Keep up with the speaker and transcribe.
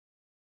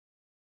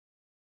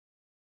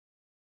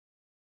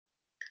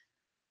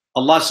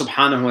Allah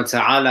subhanahu wa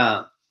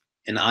ta'ala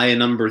in ayah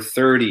number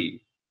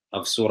 30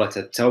 of Surah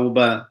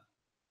Tawbah,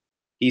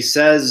 He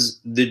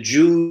says, the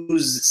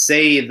Jews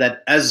say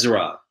that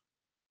Ezra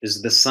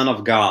is the son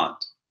of God,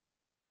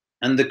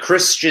 and the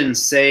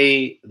Christians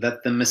say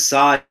that the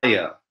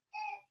Messiah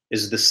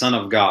is the son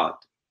of God.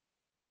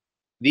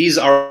 These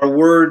are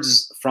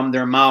words from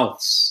their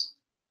mouths.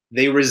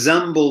 They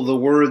resemble the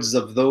words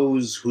of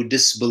those who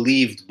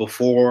disbelieved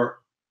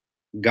before.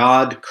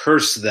 God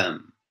curse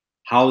them,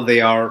 how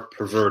they are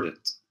perverted.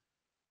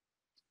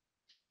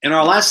 In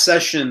our last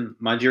session,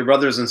 my dear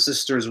brothers and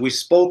sisters, we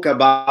spoke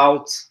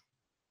about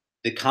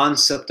the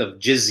concept of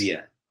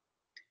jizya.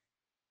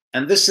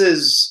 And this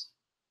is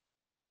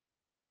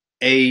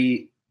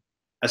a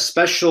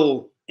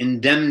special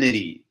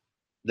indemnity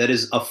that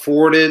is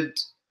afforded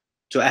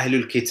to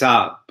Ahlul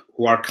Kitab,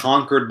 who are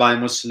conquered by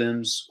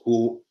Muslims,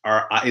 who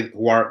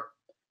are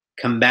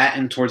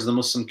combatant towards the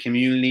Muslim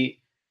community.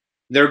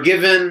 They're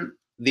given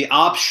the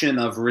option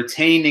of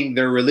retaining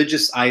their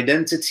religious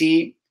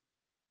identity,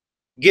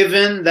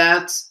 given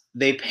that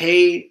they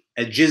pay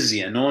a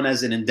jizya, known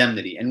as an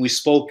indemnity. And we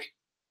spoke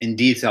in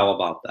detail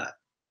about that.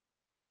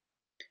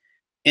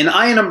 In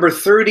ayah number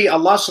 30,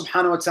 Allah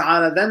subhanahu wa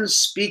ta'ala then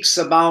speaks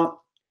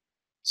about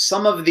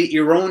some of the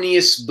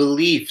erroneous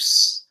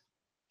beliefs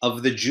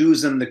of the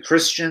Jews and the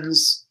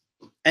Christians,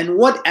 and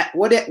what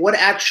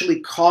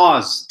actually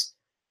caused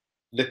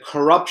the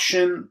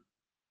corruption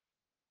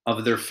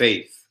of their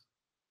faith.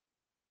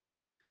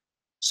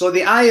 So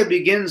the ayah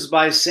begins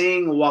by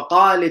saying,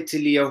 وَقَالَتِ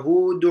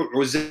الْيَهُودُ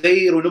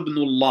عُزَيْرٌ ibn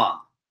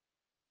Allah.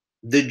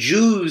 The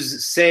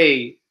Jews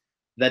say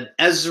that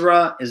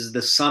Ezra is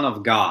the son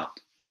of God.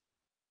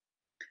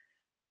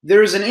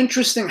 There is an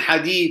interesting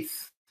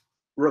hadith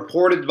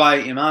reported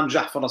by Imam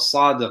Ja'far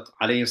al-Sadiq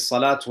alayhi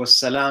salatu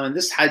wassalam, and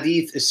this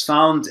hadith is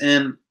found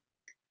in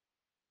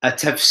a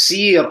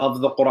tafsir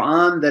of the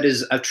Quran that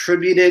is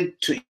attributed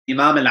to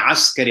Imam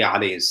al-Askari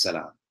alayhi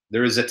salam.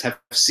 There is a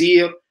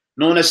tafsir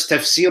known as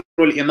Tafsir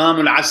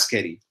al-Imam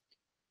al-Askari,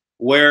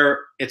 where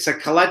it's a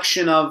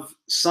collection of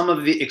some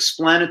of the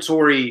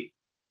explanatory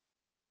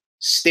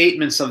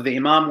statements of the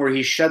Imam where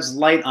he sheds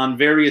light on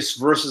various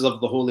verses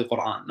of the Holy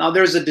Quran. Now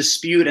there's a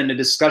dispute and a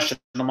discussion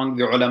among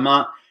the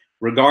ulama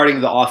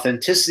regarding the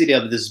authenticity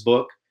of this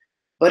book,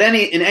 but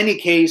in any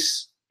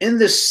case, in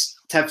this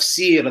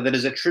tafsir that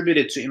is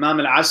attributed to Imam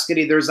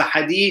al-Askari, there's a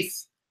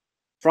hadith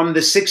from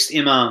the sixth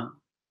Imam,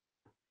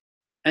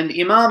 and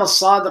Imam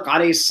al-Sadiq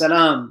alayhi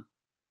salam,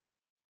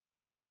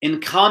 in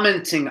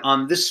commenting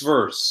on this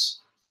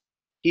verse,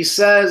 he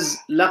says,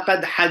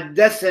 لَقَدْ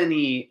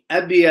حَدَّثَنِي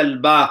أَبِي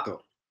الْبَاقِرِ.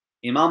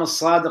 Imam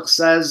al-Sadiq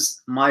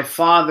says, my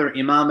father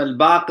Imam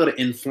al-Baqir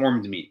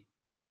informed me.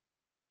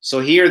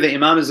 So here the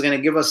Imam is going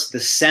to give us the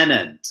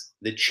sanad,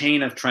 the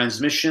chain of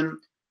transmission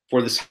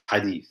for this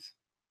hadith.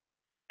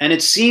 And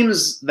it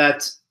seems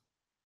that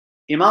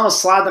Imam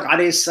al-Sadiq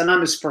alayhi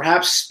salam is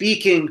perhaps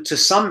speaking to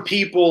some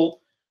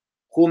people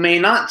who may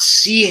not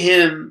see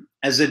him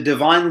as a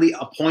divinely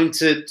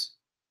appointed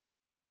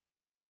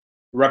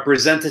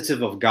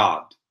representative of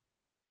God.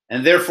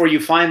 And therefore you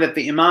find that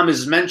the Imam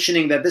is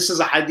mentioning that this is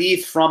a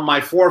hadith from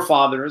my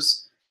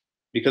forefathers,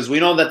 because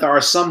we know that there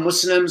are some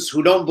Muslims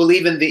who don't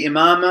believe in the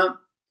Imamah,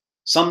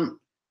 some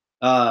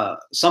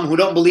who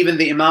don't believe in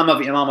the Imam of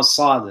Imam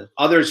al-Sadiq,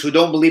 others who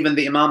don't believe in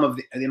the Imam of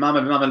Imam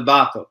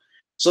al-Baqir.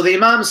 So the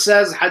Imam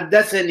says,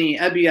 حدثني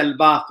أبي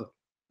al-Baqir.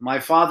 My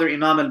father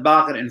Imam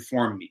al-Baqir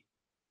informed me.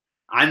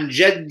 عن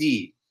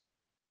جدي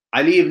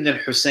Ali ibn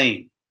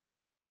al-Husayn.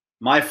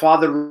 My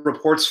father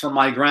reports from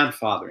my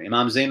grandfather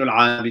Imam Zain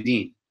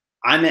al-Abidin.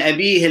 عن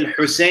أبيه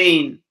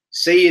الحسين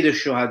سيد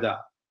الشهداء.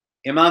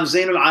 Imam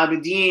Zain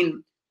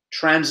al-Abidin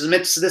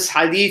transmits this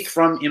hadith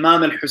from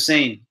Imam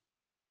al-Husayn.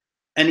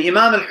 And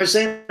Imam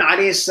al-Husayn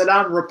alayhi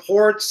salam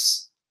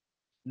reports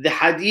the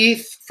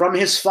hadith from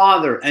his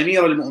father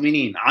Amir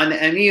al-Mu'mineen. عن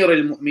أمير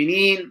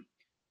المؤمنين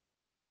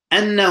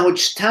أنه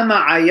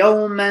اجتمع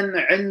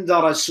يوما عند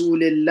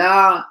رسول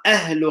الله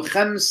أهل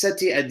خمسة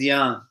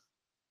أديان.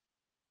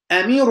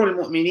 Amir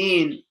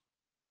al-Mu'mineen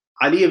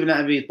Ali ibn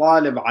Abi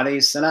Talib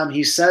alayhi salam,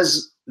 he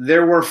says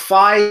there were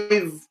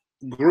 5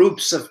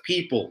 groups of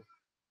people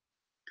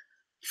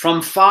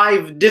from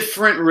 5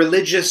 different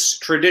religious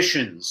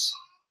traditions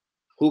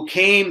who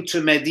came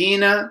to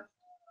Medina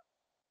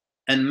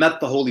and met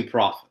the Holy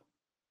Prophet.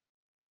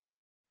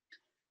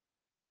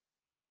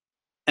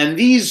 And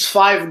these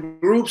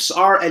 5 groups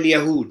are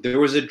al-Yahud. There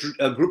was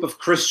a group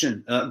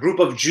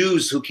of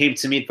Jews who came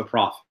to meet the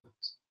Prophet.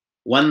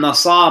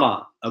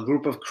 Wan-Nasara, a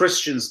group of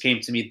Christians came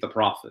to meet the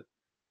Prophet.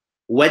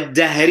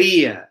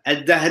 Wad-Dahriya.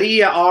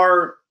 Ad-Dahriya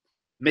are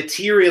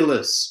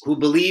materialists who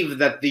believe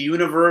that the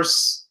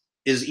universe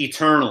is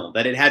eternal,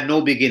 that it had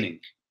no beginning.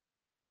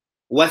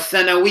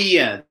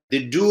 Wa-Thanawiyya,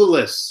 the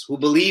dualists who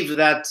believe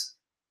that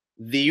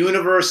the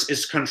universe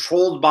is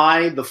controlled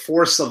by the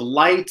force of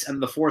light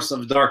and the force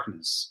of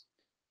darkness.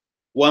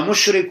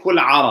 Wa-Mushrikul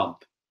Arab,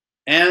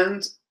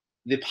 and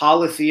the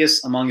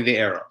polytheists among the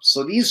Arabs.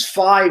 So these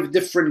 5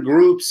 different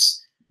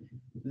groups,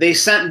 they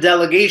sent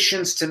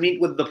delegations to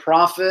meet with the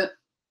Prophet,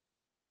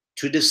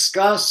 to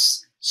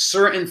discuss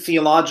certain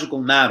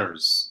theological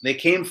matters. They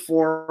came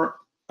for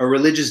a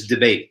religious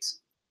debate.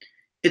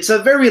 It's a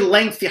very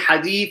lengthy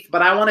hadith,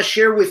 but I want to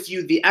share with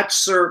you the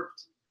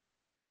excerpt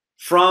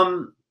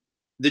from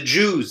the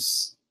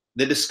Jews,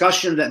 the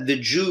discussion that the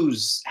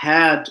Jews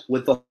had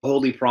with the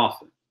Holy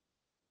Prophet.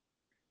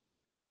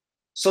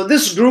 So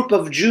this group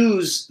of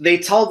Jews, they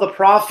tell the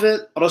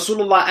Prophet,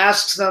 Rasulullah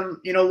asks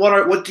them,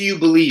 what do you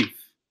believe?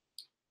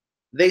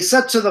 They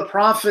said to the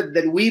Prophet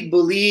that we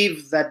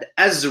believe that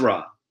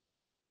Ezra,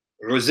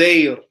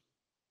 Uzair,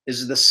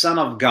 is the son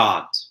of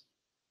God.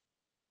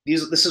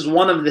 This is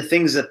one of the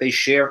things that they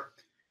share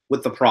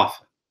with the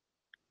Prophet.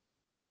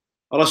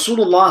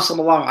 Rasulullah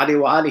sallallahu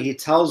alaihi wasallam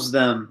tells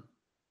them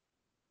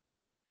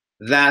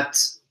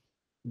that,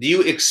 do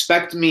you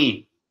expect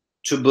me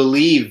to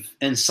believe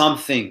in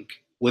something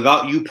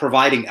without you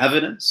providing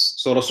evidence?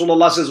 So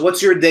Rasulullah says,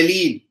 what's your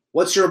daleel?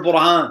 What's your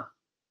burhan?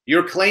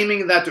 You're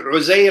claiming that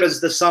Uzair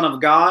is the son of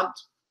God?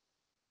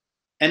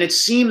 And it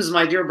seems,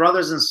 my dear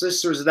brothers and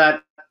sisters,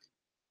 that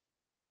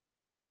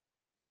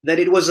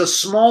it was a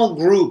small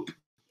group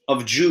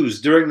of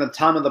Jews during the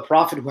time of the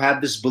Prophet who had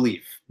this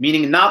belief.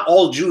 Meaning not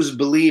all Jews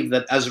believed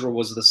that Ezra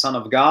was the son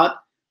of God,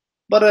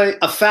 but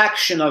a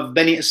faction of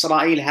Bani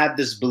Israel had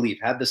this belief,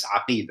 had this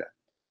aqidah.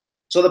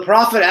 So the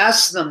Prophet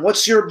asked them,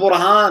 what's your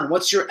burhan?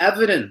 What's your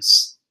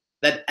evidence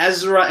that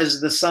Ezra is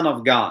the son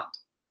of God?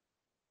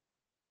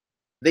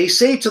 They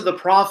say to the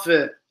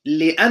Prophet,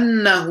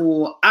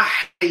 لِأَنَّهُ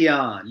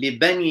أَحْيَا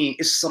لِبَنِي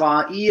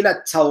إِسْرَائِيلَ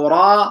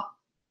التَّوْرَاةِ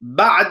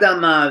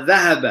بَعْدَمَا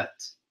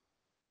ذَهَبَتْ.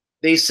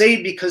 They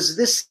say because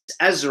this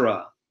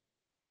Ezra,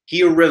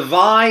 he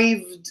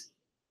revived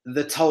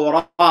the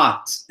Torah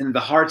in the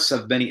hearts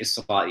of Bani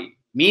Israel.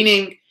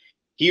 Meaning,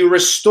 he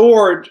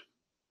restored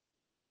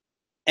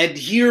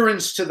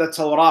adherence to the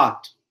Torah.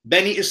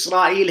 Bani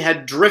Israel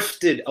had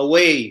drifted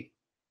away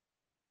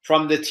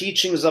from the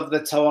teachings of the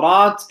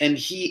Torah, and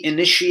he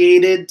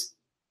initiated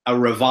a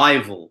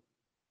revival,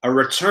 a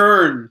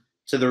return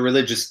to the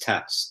religious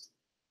text.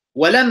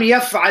 وَلَمْ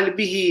يَفْعَلْ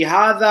بِهِ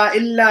هَذَا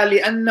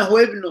إِلَّا لِأَنَّهُ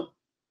ابْنُهُ.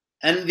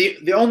 And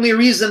the only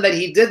reason that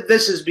he did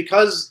this is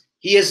because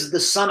he is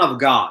the son of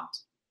God.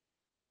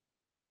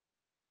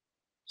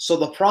 So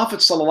the Prophet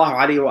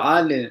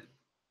ﷺ,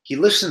 he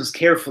listens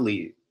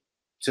carefully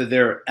to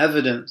their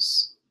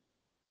evidence,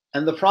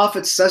 and the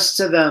Prophet says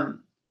to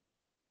them,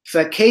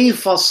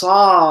 فَكَيْفَ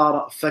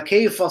صَارَ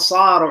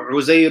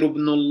عُزَيْرُ بْنُ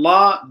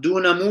اللَّهِ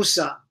دُونَ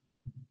مُوسَى.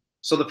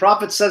 So the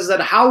Prophet says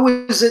that how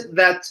is it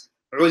that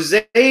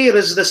Uzair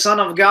is the son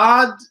of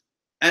God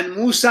and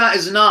Musa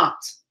is not?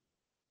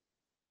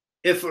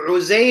 If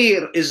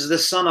Uzair is the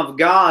son of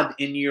God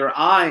in your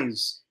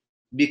eyes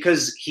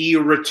because he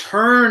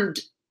returned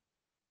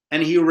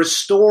and he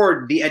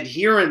restored the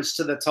adherence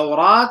to the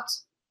Torah,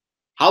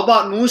 how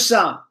about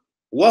Musa?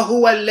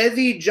 وَهُوَ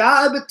الَّذِي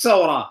جَاءَ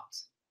بِالتَّوْرَاةِ.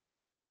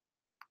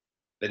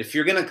 That if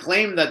you're going to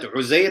claim that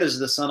Uzair is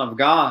the son of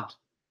God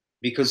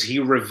because he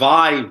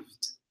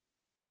revived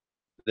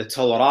the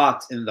Torah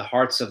in the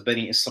hearts of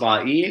Bani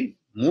Israel,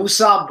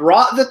 Musa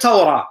brought the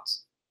Torah.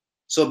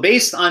 So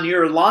based on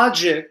your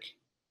logic,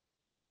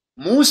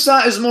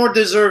 Musa is more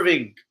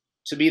deserving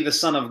to be the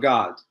son of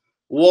God.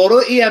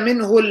 وَرُؤِيَ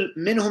مِنْهُ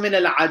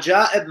مِنَ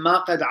الْعَجَائِبْ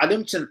مَا قَدْ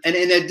عَلِمْتُمْ. And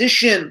in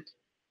addition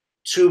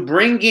to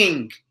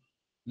bringing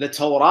the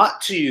Torah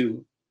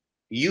to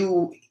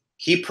you,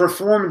 he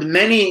performed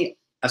many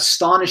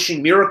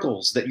astonishing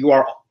miracles that you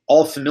are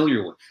all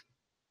familiar with.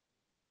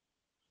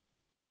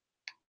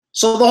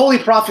 So the Holy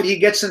Prophet, he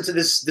gets into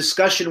this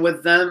discussion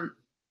with them,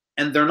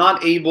 and they're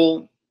not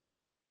able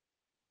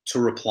to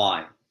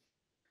reply.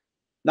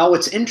 Now,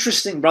 what's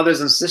interesting,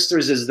 brothers and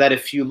sisters, is that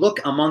if you look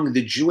among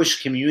the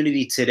Jewish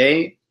community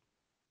today,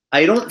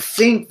 I don't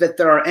think that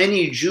there are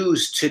any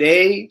Jews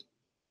today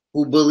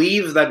who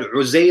believe that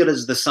Uzair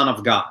is the son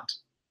of God.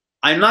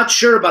 I'm not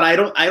sure, but I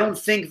don't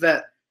think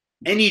that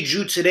any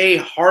Jew today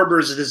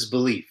harbors this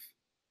belief.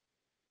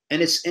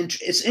 And it's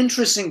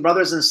interesting,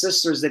 brothers and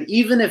sisters, that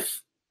even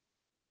if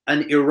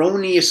an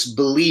erroneous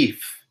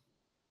belief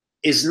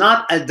is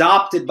not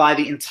adopted by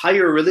the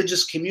entire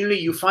religious community,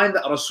 you find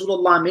that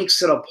Rasulullah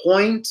makes it a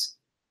point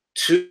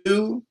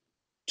to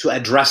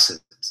address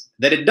it.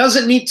 That it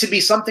doesn't need to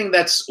be something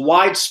that's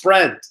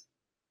widespread.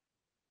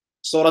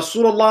 So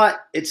Rasulullah,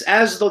 it's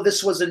as though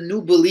this was a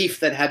new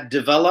belief that had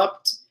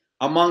developed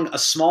among a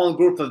small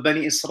group of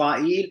Bani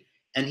Israel,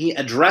 and he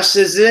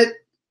addresses it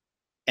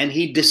and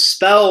he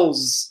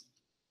dispels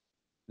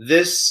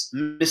this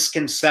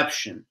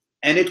misconception.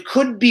 And it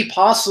could be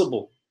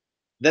possible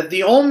that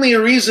the only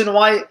reason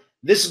why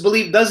this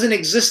belief doesn't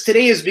exist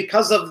today is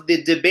because of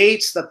the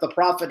debates that the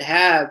Prophet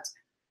had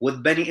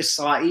with Bani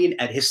Israel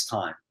at his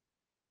time.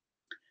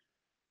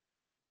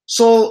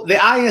 So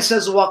the ayah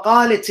says,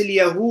 وَقَالَتِ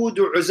الْيَهُودُ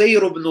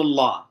عُزَيْرُ بْنُ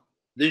اللَّهِ.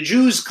 The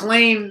Jews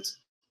claimed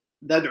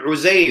that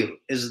Uzair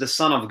is the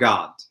son of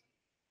God.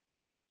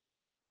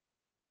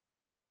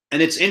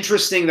 And it's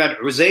interesting that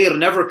Uzair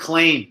never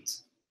claimed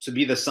to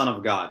be the son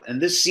of God.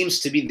 And this seems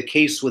to be the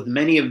case with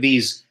many of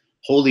these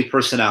holy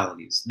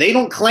personalities. They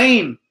don't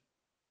claim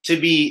to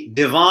be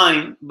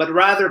divine, but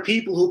rather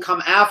people who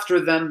come after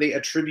them, they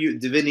attribute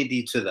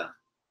divinity to them.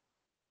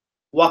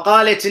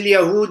 وقالت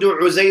اليهود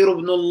عزير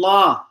بن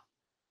الله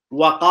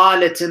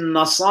وقالت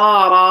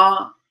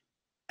النصارى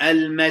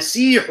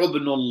المسيح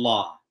ابن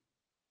الله.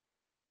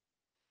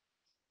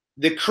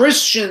 The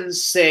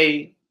Christians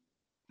say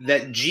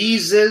that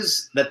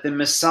Jesus, that the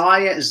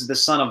Messiah is the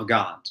Son of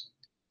God.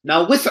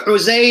 Now with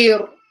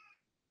Uzair,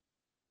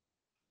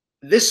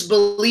 this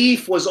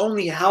belief was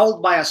only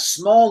held by a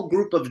small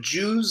group of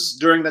Jews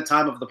during the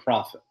time of the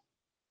Prophet.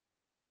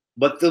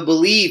 But the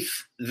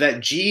belief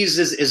that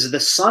Jesus is the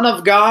Son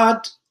of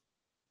God,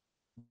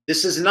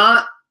 this is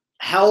not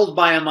held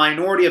by a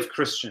minority of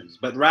Christians,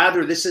 but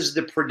rather this is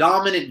the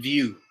predominant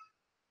view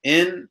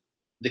in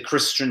the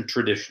Christian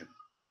tradition.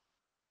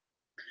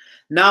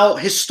 Now,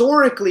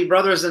 historically,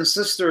 brothers and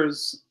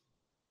sisters,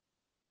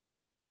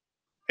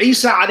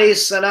 Isa alayhi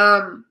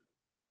salam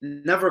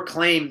never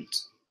claimed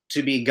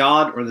to be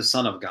God or the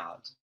Son of God.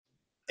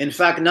 In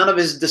fact, none of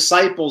his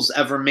disciples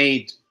ever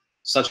made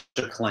such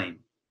a claim.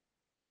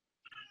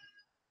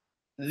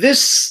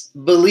 This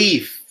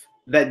belief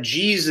that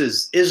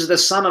Jesus is the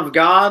Son of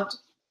God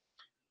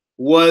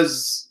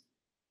was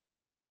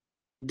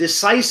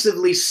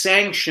decisively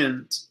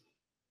sanctioned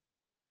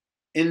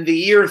in the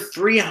year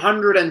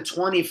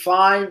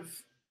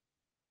 325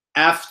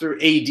 after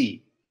AD.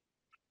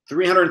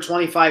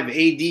 325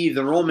 AD,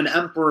 the Roman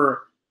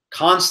Emperor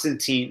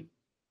Constantine,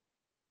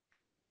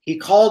 he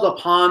called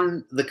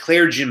upon the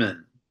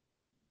clergymen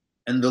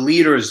and the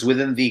leaders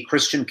within the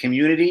Christian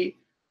community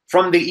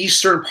from the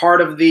eastern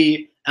part of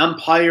the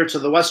empire to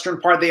the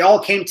western part. They all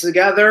came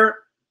together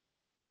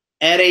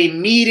at a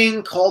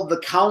meeting called the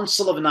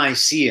Council of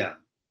Nicaea.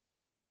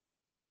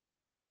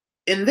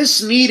 In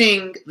this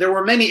meeting, there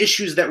were many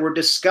issues that were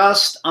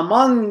discussed.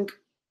 Among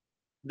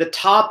the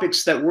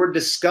topics that were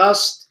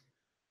discussed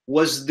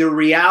was the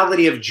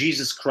reality of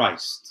Jesus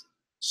Christ,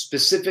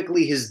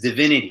 specifically his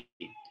divinity.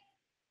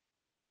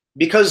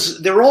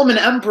 Because the Roman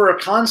Emperor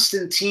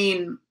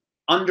Constantine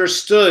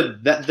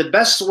understood that the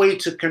best way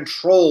to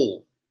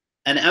control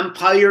an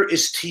empire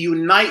is to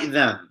unite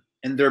them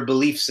in their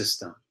belief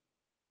system.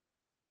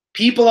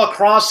 People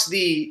across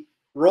the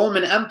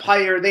Roman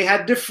Empire, they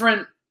had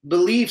different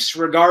beliefs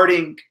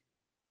regarding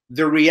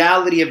the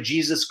reality of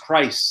Jesus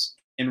Christ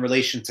in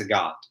relation to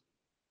God.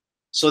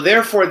 So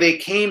therefore, they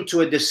came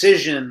to a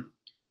decision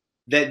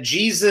that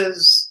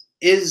Jesus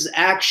is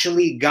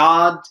actually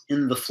God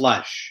in the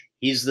flesh.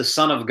 He's the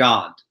Son of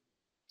God.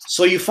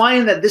 So you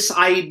find that this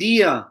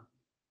idea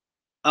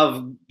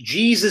of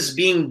Jesus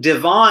being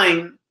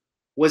divine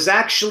was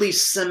actually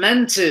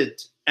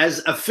cemented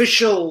as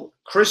official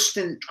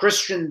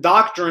Christian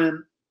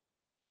doctrine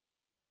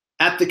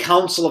at the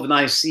Council of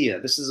Nicaea.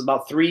 This is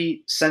about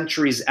 3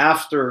 centuries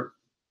after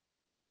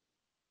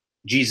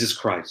Jesus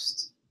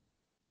Christ.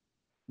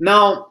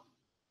 Now,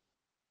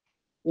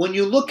 when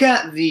you look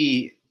at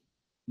the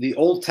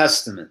Old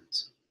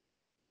Testament,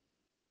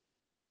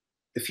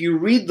 if you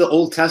read the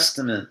Old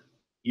Testament,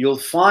 you'll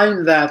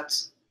find that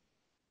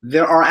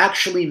there are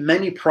actually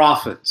many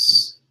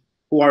prophets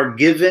who are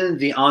given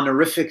the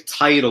honorific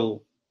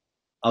title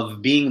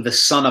of being the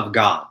Son of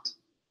God.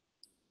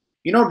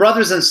 You know,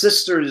 brothers and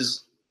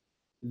sisters,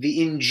 the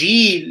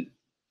Injil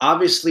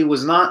obviously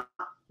was not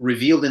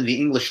revealed in the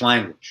English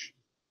language.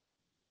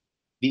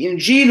 The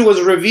Injil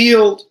was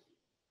revealed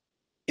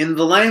in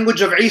the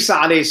language of Isa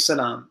alayhi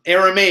salam,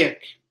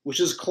 Aramaic, which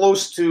is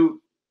close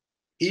to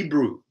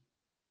Hebrew.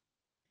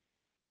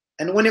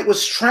 And when it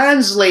was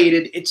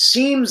translated, it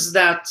seems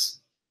that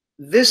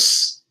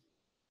this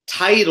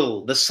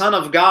title, the Son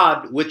of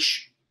God,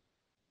 which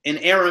in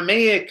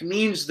Aramaic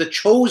means the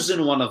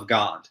chosen one of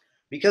God,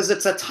 because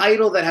it's a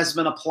title that has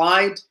been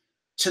applied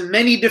to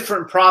many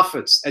different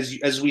prophets,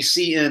 as we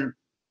see in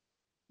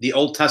the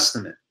Old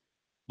Testament.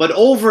 But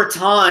over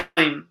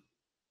time,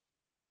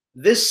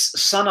 this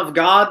Son of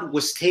God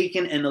was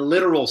taken in a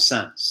literal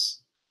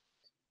sense.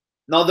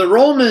 Now, the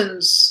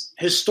Romans,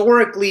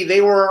 historically,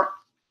 they were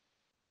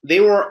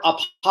a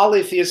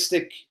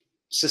polytheistic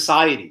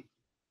society.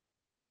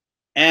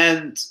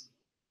 And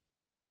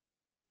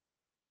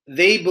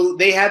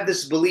they had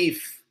this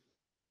belief.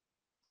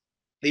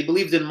 They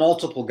believed in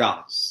multiple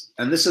gods.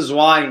 And this is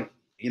why,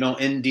 you know,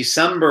 on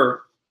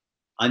December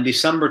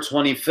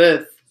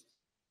 25th,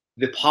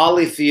 the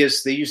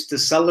polytheists, they used to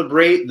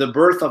celebrate the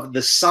birth of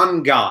the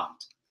sun god.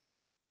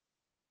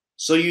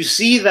 So you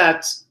see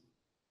that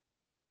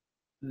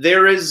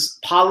there is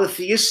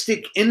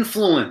polytheistic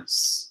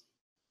influence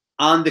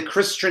on the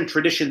Christian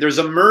tradition. There's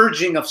a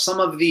merging of some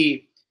of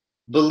the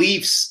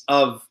beliefs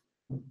of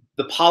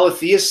the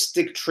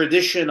polytheistic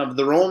tradition of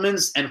the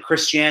Romans and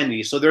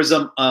Christianity. So there's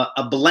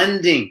a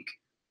blending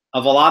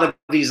of a lot of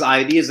these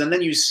ideas. And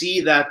then you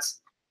see that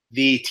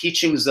the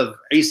teachings of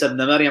Isa ibn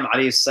Maryam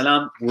alayhi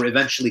salam were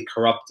eventually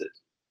corrupted.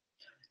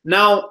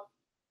 Now,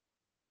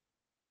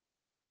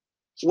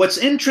 what's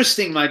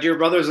interesting, my dear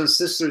brothers and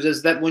sisters,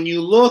 is that when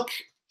you look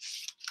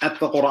at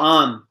the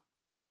Quran,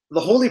 the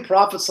Holy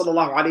Prophet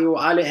sallallahu alaihi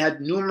wasallam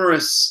had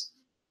numerous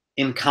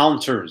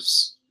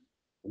encounters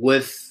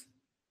with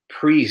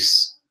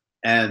priests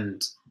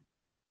and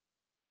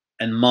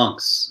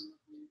monks.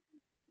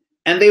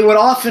 And they would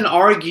often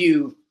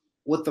argue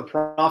with the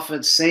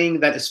Prophet,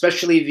 saying that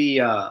especially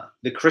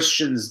the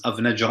Christians of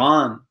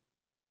Najran,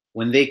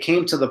 when they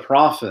came to the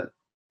Prophet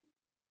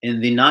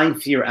in the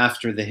 9th year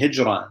after the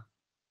Hijrah,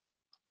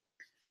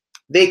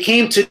 they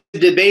came to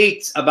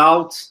debate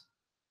about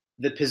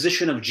the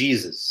position of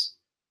Jesus.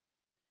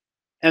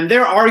 And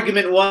their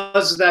argument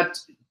was that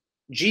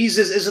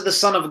Jesus is the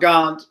Son of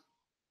God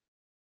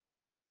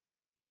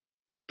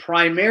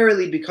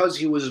primarily because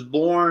he was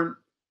born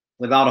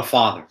without a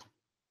father.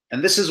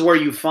 And this is where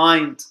you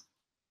find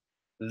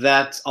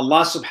that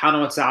Allah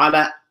subhanahu wa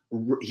ta'ala,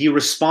 he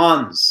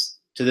responds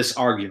to this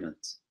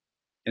argument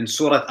in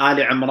Surah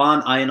Ali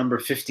Imran, ayah number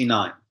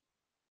 59.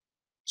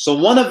 So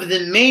one of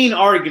the main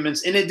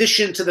arguments, in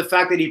addition to the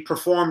fact that he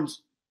performed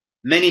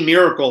many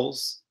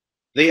miracles,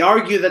 they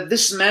argue that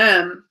this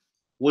man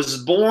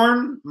was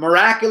born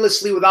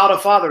miraculously without a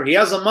father. He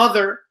has a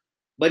mother,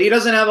 but he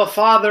doesn't have a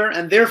father,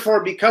 and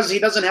therefore, because he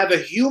doesn't have a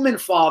human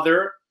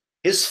father,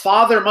 his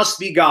father must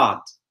be God.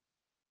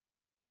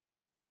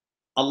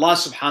 Allah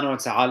subhanahu wa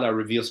ta'ala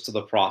reveals to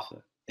the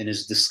Prophet in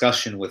his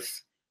discussion with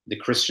the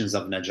Christians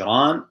of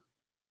Najran,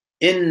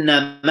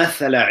 إِنَّ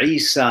مَثَلَ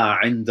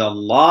عِيسَى عِنْدَ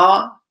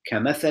اللَّهِ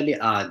كَمَثَلِ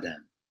آدَمَ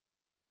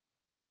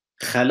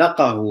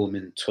خَلَقَهُ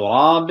مِنْ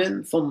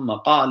تُرَابٍ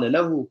ثُمَّ قَالَ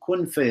لَهُ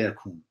كُنْ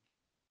فَيَكُونَ.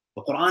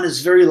 The Quran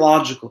is very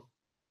logical.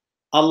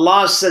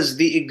 Allah says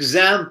the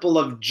example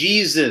of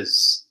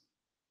Jesus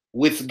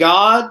with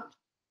God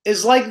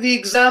is like the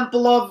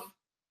example of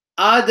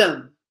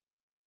Adam.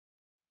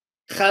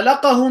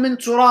 خَلَقَهُ مِنْ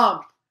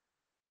تُرَابٍ.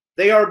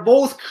 They are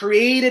both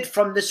created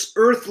from this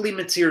earthly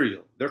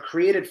material. They're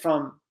created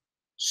from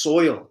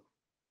soil,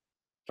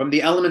 from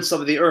the elements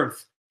of the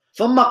earth.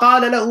 ثُمَّ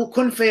قَالَ لَهُ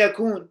كُنْ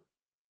فَيَكُونَ.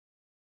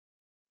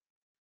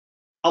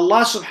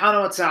 Allah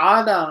subhanahu wa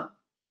ta'ala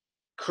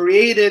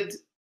created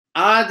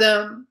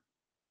Adam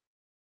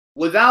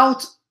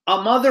without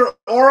a mother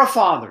or a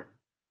father.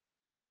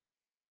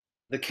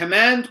 The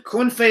command,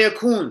 kun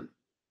fayakun.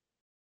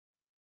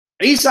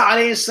 Isa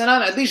alayhi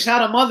salam at least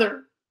had a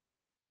mother.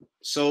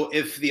 So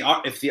if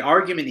the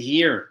argument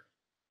here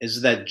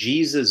is that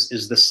Jesus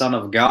is the Son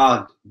of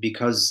God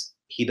because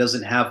he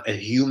doesn't have a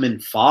human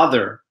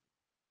father,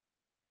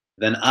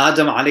 then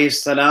Adam alayhi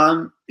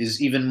salam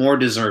is even more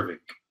deserving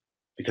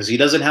because he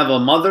doesn't have a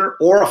mother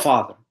or a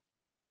father.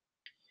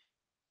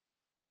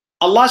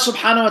 Allah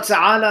subhanahu wa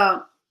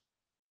ta'ala,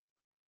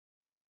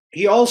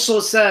 he also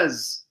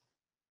says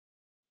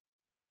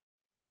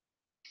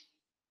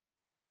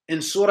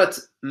in Surah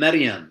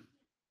Maryam,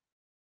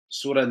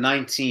 Surah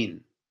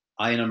 19,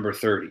 ayah number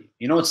 30.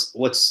 You know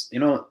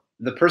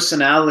the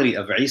personality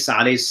of Isa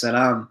alayhi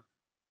salam,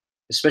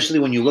 especially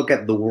when you look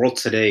at the world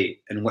today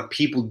and what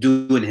people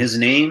do in his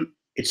name,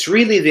 it's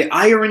really the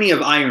irony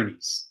of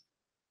ironies.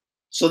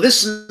 So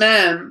this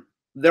man,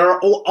 there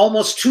are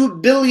almost 2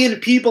 billion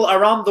people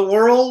around the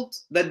world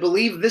that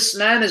believe this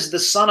man is the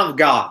Son of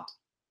God.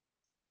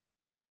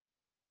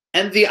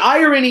 And the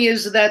irony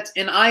is that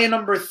in ayah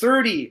number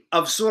 30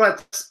 of Surah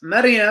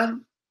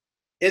Maryam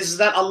is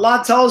that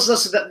Allah tells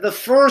us that the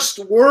first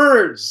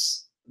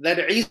words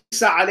that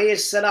Isa alayhi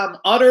salam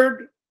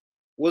uttered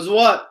was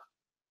what?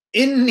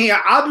 Inni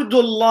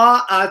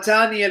abdullah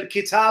atani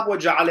al-kitab wa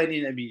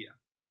ja'alani nabiyya.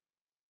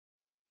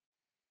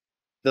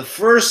 The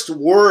first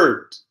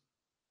word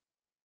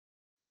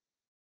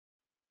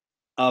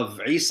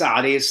of Isa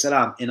alayhi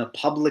salam in a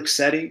public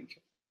setting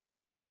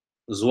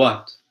was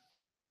what?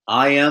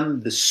 I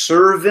am the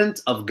servant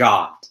of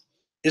God.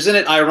 Isn't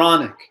it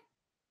ironic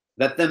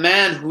that the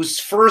man whose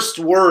first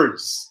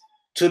words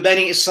to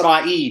Bani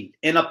Israel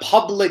in a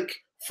public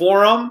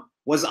forum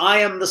was, I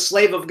am the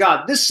slave of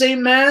God? This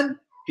same man,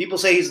 people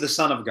say he's the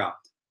Son of God.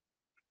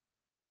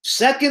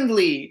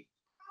 Secondly,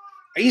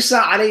 Isa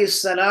alayhi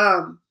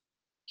salam,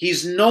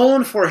 he's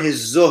known for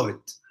his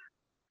zuhd,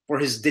 for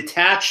his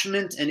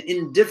detachment and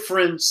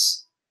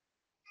indifference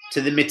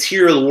to the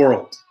material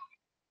world.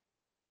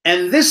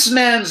 And this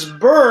man's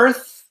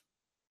birth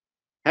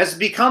has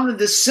become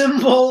the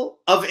symbol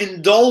of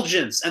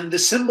indulgence and the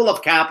symbol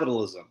of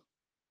capitalism.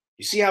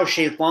 You see how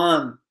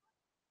Shaitan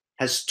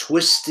has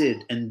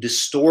twisted and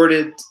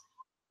distorted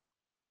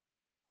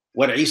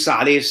what Isa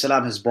alayhi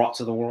salam has brought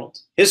to the world.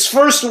 His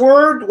first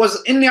word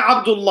was Inni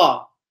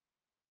Abdullah.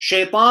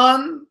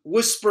 Shaitan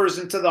whispers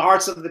into the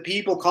hearts of the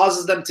people,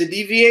 causes them to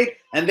deviate,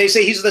 and they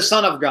say he's the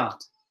Son of God.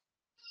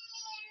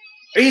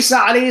 Isa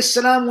alayhi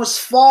salam was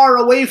far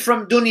away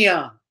from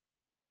dunya.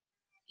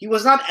 He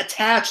was not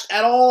attached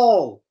at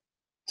all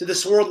to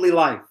this worldly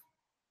life.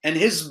 And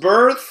his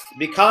birth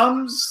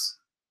becomes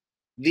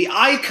the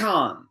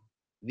icon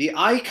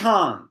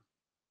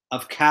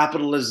of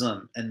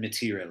capitalism and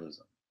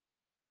materialism.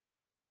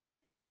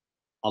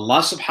 Allah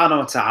subhanahu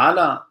wa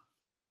ta'ala,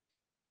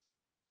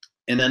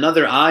 in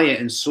another ayah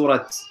in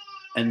Surah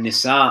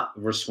An-Nisa,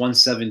 verse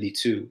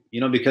 172,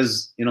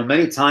 because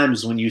many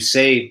times when you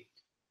say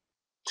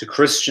to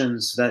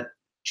Christians that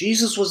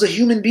Jesus was a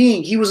human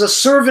being, he was a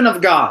servant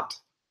of God,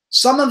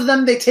 some of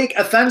them, they take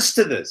offense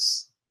to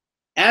this.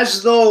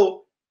 as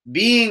though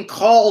being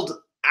called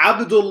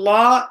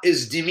Abdullah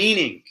is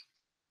demeaning.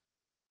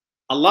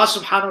 Allah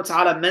subhanahu wa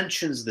ta'ala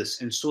mentions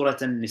this in Surah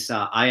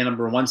An-Nisa, ayah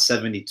number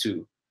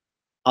 172.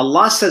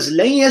 Allah says,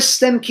 لَن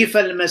يَسْتَنْكِفَ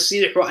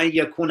الْمَسِيحُ أَن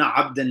يَكُونَ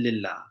عَبْدًا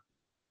لِلَّهِ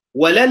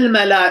وَلَا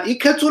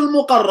الْمَلَائِكَةُ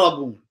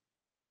الْمُقَرَّبُونَ.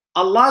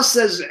 Allah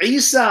says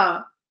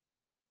Isa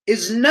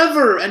is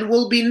never and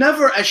will be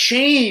never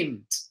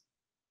ashamed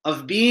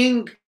of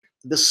being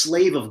the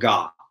slave of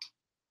God.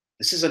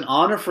 This is an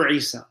honor for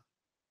Isa.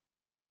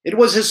 It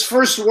was his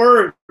first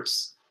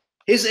words.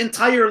 His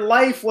entire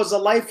life was a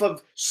life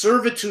of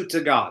servitude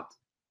to God.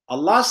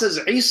 Allah says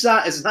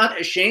Isa is not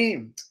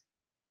ashamed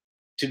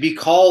to be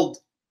called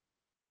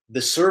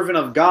the servant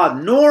of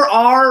God, nor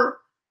are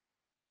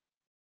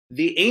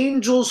the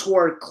angels who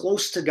are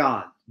close to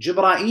God.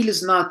 Jibreel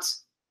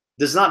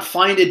does not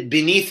find it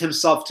beneath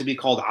himself to be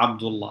called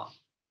Abdullah.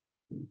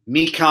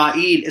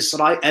 Mikael,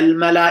 Israel,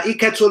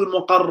 al-malaikatul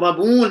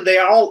muqarrabun, they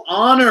are all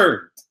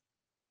honored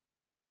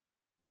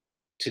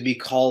to be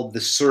called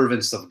the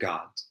servants of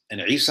God.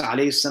 And Isa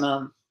alayhi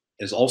salam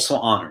is also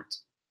honored.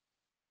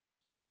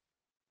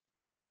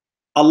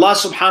 Allah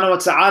subhanahu wa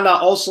ta'ala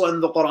also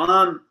in the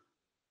Quran,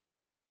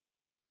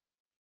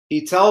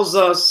 He tells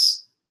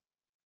us,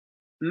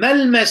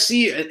 Mal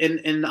Masih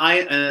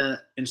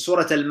in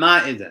Surah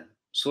Al-Ma'idah,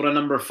 Surah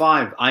number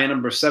 5, ayah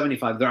number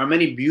 75. There are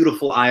many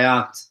beautiful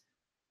ayat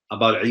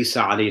about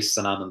Isa alayhi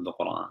salam in the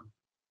Quran.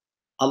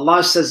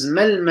 Allah says,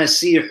 Mal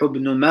Masih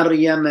ibn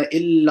Maryam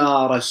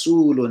illa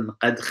rasulun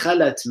qad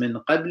khalat min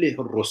qablihi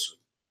ar-rusul.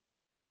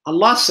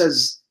 Allah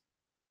says,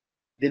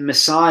 the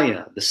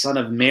Messiah, the son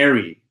of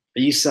Mary,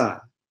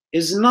 Isa,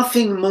 is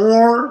nothing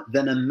more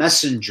than a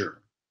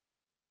messenger.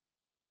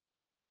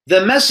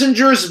 The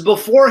messengers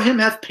before him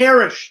have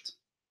perished.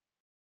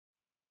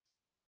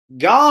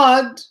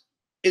 God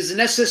is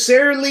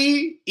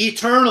necessarily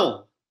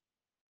eternal.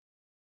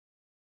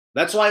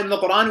 That's why in the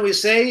Quran we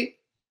say,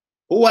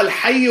 هُوَ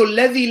الْحَيُّ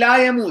الَّذِي لَا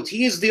يَمُوتُ.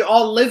 He is the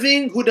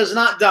all-living who does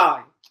not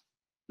die.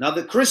 Now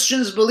the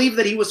Christians believe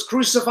that he was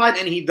crucified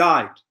and he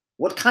died.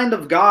 What kind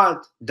of God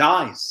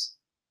dies?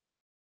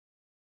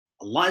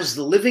 Allah is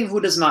the living who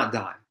does not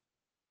die.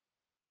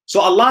 So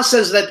Allah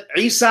says that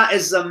Isa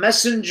is a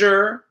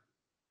messenger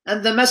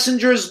and the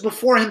messengers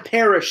before him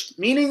perished,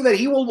 meaning that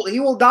he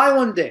will die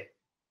one day.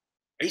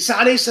 Isa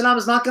alayhi salam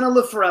is not going to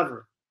live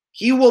forever.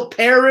 He will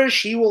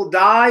perish, he will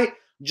die,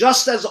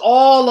 just as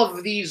all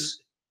of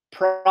these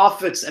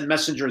prophets and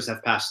messengers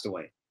have passed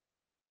away.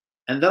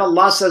 And then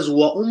Allah says,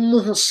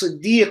 وَأُمُّهُ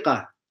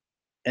صِدِّيقَةٌ,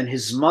 and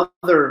his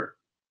mother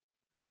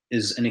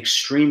is an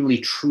extremely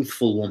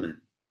truthful woman,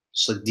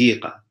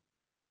 Siddiqa.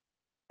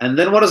 And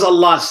then what does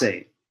Allah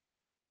say?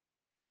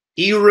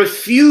 He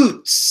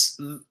refutes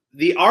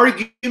the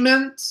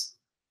argument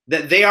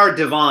that they are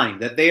divine,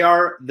 that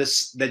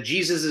that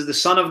Jesus is the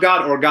Son of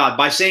God or God,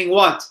 by saying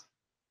what?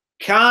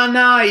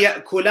 Kana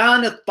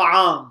ya'kulan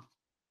at-ta'am.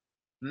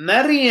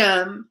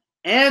 Maryam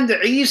and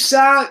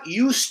Isa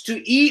used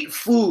to eat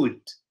food.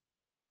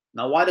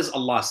 Now, why does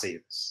Allah say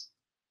this?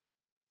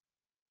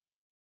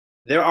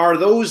 There are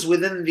those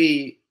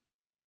within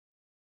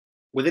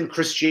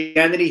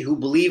Christianity who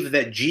believe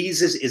that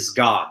Jesus is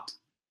God.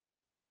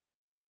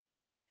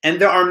 And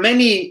there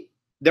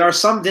are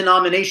some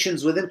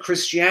denominations within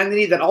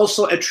Christianity that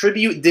also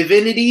attribute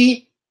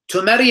divinity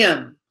to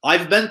Maryam.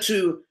 I've been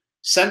to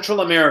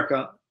Central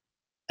America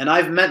and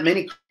I've met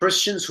many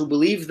Christians who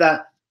believe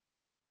that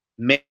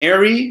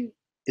Mary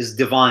is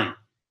divine,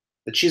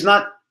 that she's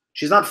not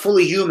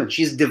fully human,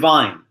 she's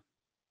divine.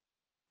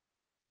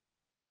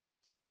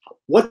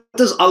 What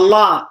does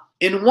Allah,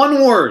 in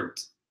one word,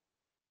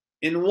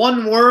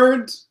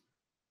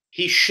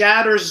 he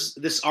shatters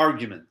this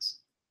argument.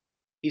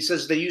 He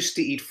says they used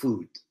to eat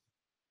food.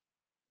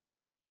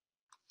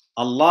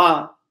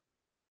 Allah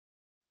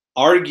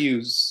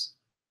argues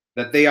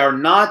that they are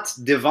not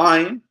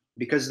divine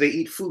because they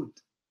eat food.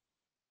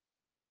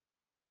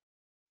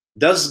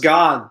 Does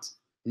God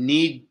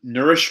need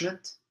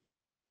nourishment?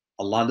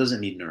 Allah doesn't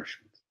need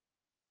nourishment.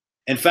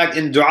 In fact,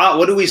 in dua,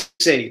 what do we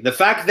say? The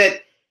fact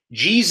that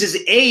Jesus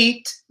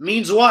ate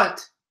means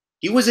what?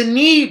 He was in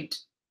need.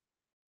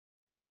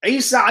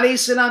 Isa alayhi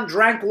salam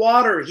drank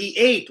water. He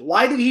ate.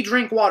 Why did he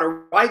drink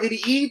water? Why did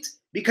he eat?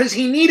 Because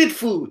he needed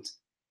food.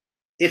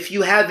 If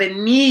you have a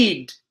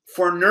need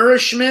for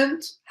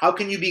nourishment, how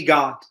can you be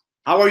God?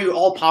 How are you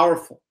all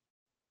powerful?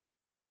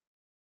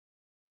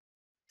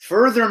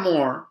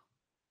 Furthermore,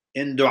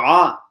 in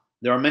dua,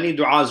 there are many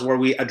du'as where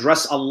we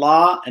address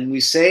Allah and we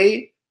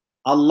say,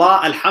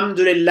 Allah,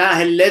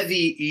 alhamdulillah,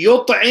 alladhi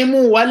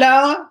yut'imu wa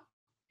la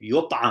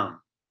yut'am.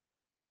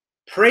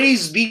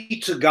 Praise be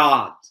to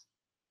God,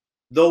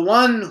 the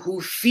one who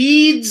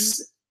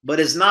feeds but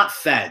is not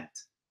fed.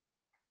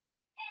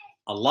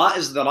 Allah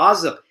is the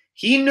Raziq.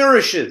 He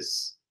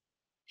nourishes.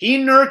 He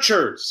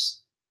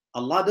nurtures.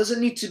 Allah doesn't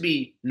need to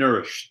be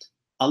nourished.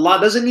 Allah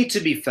doesn't need to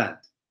be fed.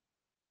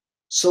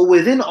 So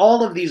within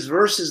all of these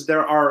verses,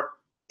 there are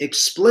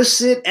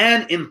explicit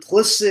and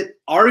implicit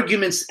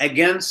arguments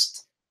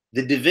against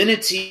the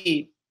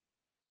divinity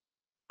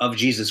of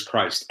Jesus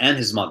Christ and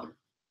his mother.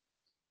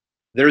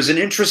 There's an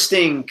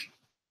interesting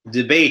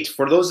debate.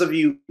 For those of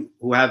you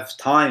who have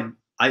time,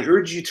 I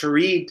urge you to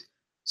read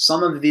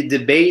some of the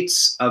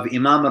debates of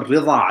Imam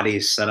al-Ridha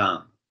alayhi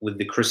salam with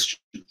the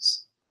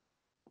Christians.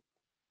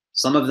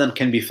 Some of them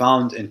can be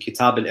found in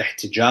Kitab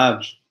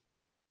al-Ihtijaj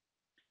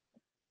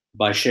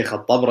by Sheikh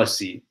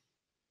al-Tabrasi.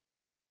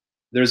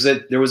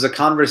 There was a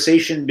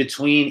conversation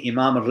between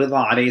Imam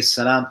al-Ridha alayhi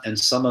salam and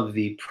some of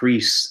the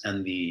priests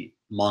and the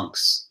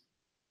monks.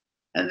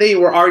 And they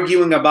were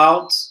arguing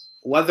about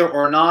whether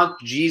or not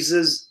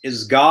Jesus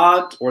is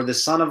God or the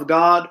Son of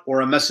God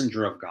or a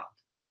messenger of God.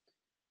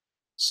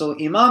 So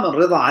Imam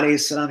al-Ridha alayhi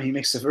salam, he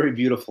makes a very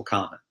beautiful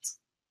comment.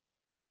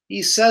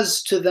 He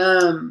says to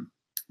them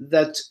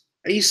that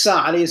Isa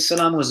alayhi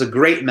salam was a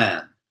great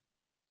man.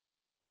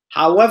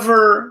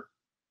 However,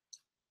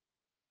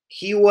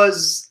 he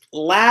was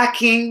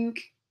lacking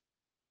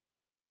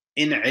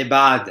in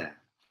ibadah.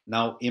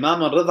 Now,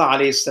 Imam al-Ridha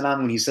alayhi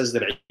salam, when he says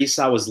that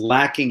Isa was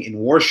lacking in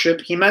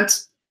worship, he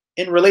meant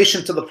in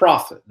relation to the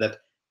Prophet,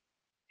 that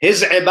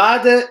his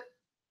ibadah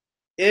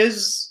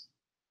is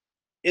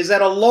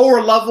at a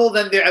lower level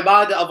than the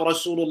ibadah of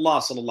Rasulullah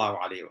sallallahu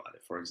alayhi wa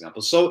sallam, for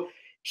example. So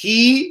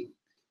he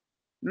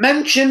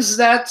mentions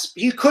that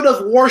he could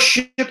have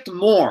worshipped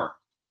more,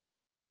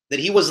 that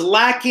he was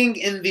lacking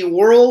in the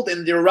world,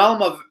 in the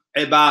realm of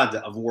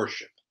ibadah, of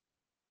worship.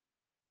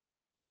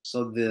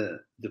 So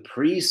the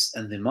priests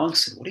and the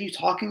monks said, what are you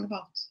talking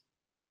about?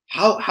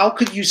 How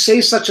could you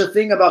say such a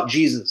thing about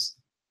Jesus?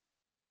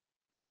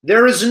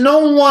 There is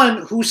no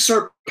one who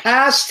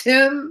surpassed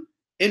him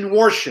in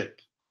worship.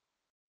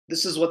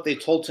 This is what they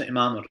told to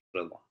Imam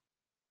al-Ridha.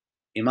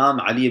 Imam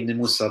Ali ibn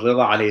Musa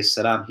al-Ridha alayhi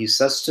salam, he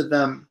says to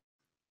them,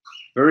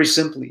 very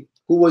simply,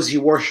 who was he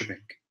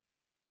worshipping?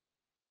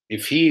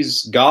 If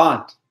he's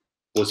God,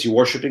 was he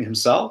worshipping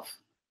himself?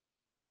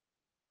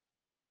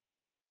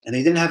 And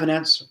they didn't have an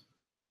answer.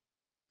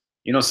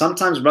 You know,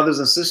 sometimes, brothers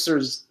and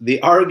sisters,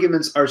 the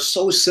arguments are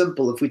so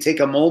simple. If we take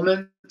a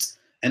moment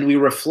and we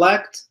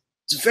reflect,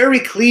 it's very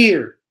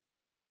clear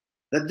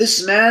that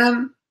this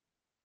man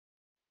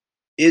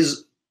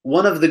is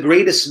one of the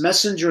greatest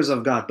messengers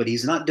of God, but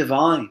he's not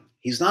divine.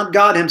 He's not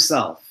God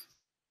himself.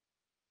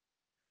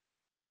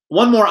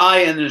 One more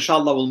ayah and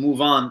inshallah we'll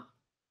move on.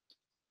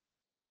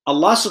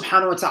 Allah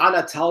subhanahu wa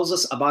ta'ala tells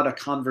us about a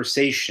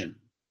conversation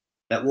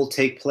that will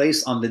take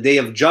place on the day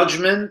of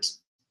judgment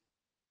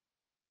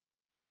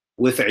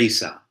with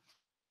Isa.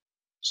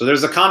 So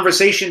there's a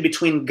conversation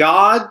between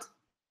God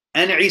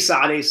and Isa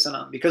alayhi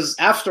salam, because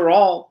after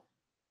all,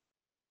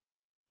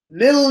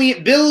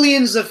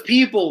 billions of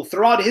people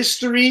throughout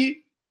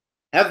history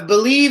have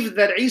believed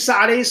that Isa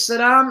alayhi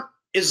salam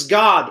is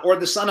God or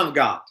the Son of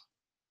God.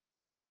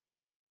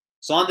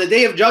 So on the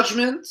day of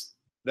judgment,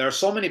 there are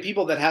so many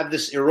people that have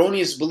this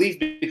erroneous belief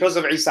because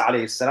of Isa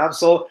alayhi salam.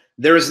 So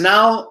there is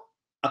now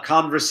a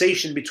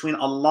conversation between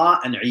Allah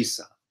and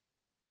Isa.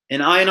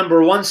 In ayah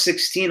number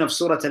 116 of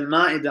Surah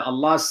Al-Ma'idah,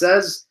 Allah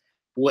says,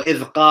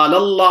 وَإِذْ قَالَ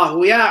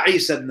اللَّهُ يَا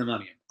عِيسَى ابْنَ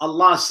مَرْيَمَ.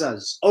 Allah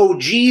says, O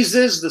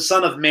Jesus, the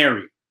son of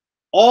Mary.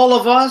 All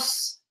of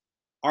us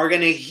are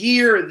going to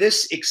hear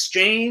this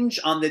exchange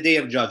on the day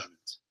of judgment.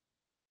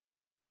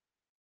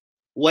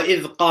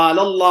 وَإِذْ قَالَ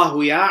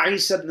اللَّهُ يَا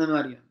عِيسَى ابْنَ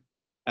مَرْيَمَ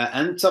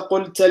أَأَنْتَ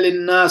قُلْتَ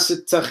لِلنَّاسِ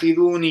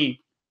اتَّخِذُونِي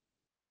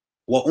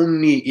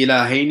وَأُمِّي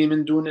إِلَهَيْنِ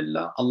مِن دُونِ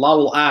اللَّهِ. Allah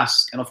will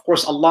ask, and of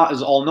course Allah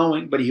is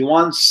all-knowing, but He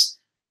wants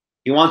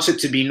it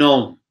to be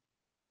known.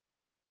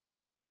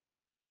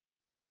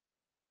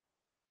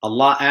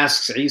 Allah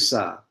asks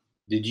Isa,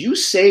 did you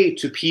say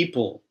to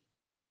people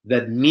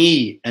that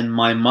me and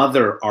my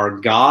mother are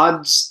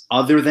gods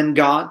other than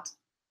God?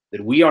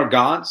 That we are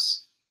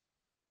gods?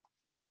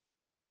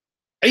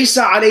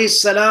 Isa alayhi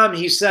salam,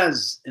 he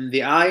says in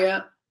the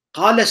ayah,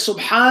 قَالَ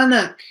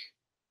سُبْحَانَكَ.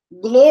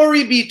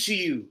 Glory be to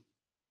you.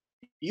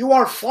 You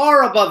are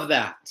far above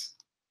that.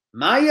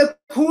 مَا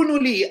يَكُونُ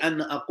لِي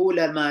أَنْ أَقُولَ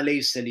مَا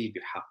لَيْسَ لِي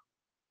بِحَقٍّ.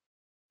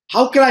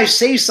 How can I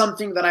say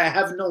something that I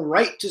have no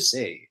right to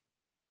say?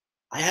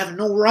 I have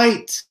no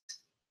right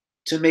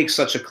to make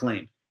such a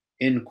claim.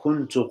 إِن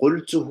كُنْتُ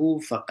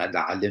قُلْتُهُ فَقَدْ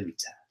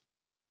عَلِمْتَ.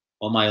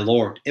 Oh my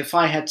Lord, if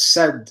I had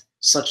said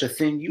such a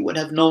thing, you would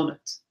have known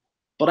it.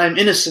 But I'm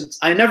innocent.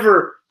 I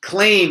never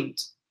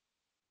claimed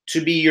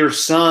to be your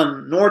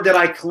son, nor did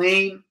I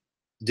claim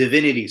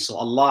divinity. So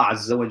Allah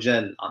Azza wa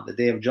Jal on the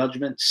day of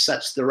judgment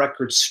sets the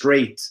record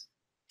straight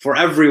for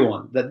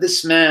everyone that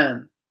this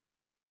man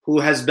who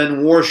has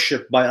been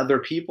worshipped by other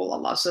people,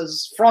 Allah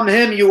says, from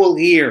him you will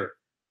hear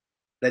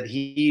that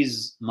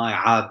he's my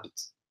abd,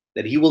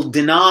 that he will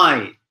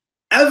deny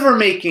ever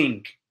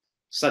making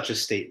such a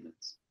statement.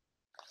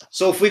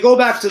 So if we go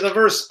back to the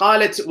verse,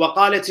 وَقَالَتِ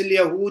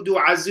الْيَهُودُ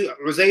عُزَيْرٌ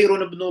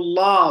ابْنُ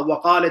اللَّهِ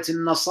وَقَالَتِ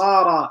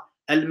النَّصَارَى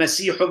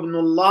الْمَسِيحُ ابْنُ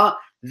اللَّهِ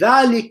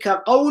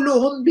ذَلِكَ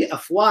قَوْلُهُمْ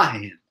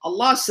بِأَفْوَاهِهِمْ.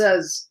 Allah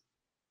says,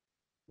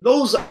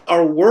 those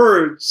are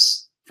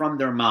words from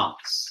their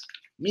mouths,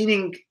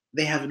 meaning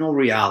they have no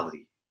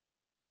reality.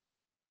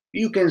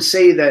 You can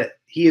say that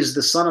he is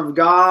the Son of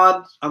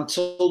God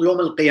until Yawm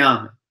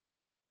al-Qiyamah.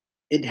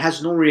 It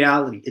has no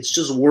reality. It's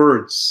just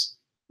words.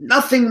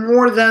 Nothing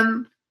more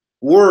than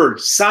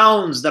words,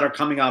 sounds that are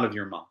coming out of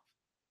your mouth.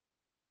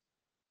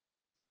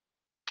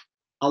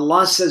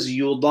 Allah says,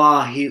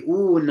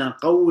 يُضَاهِئُونَ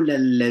قَوْلَ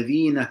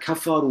الَّذِينَ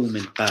كَفَرُوا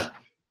مِنْ قَبْلِ.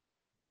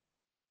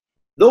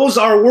 Those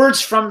are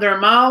words from their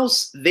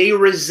mouths. They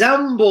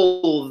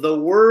resemble the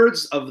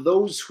words of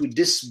those who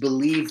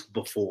disbelieved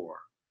before.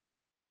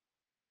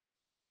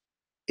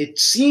 It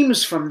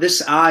seems from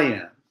this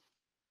ayah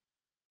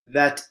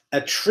that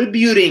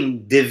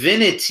attributing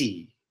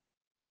divinity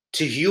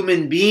to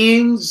human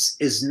beings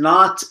is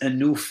not a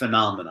new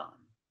phenomenon.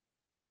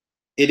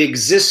 It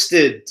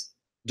existed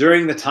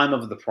during the time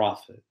of the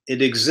Prophet.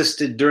 It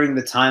existed during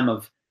the time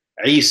of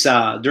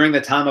Isa, during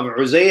the time of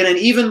Uzair, and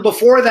even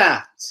before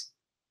that.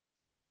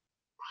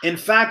 In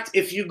fact,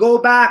 if you go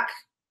back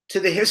to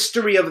the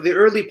history of the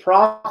early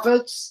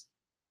prophets,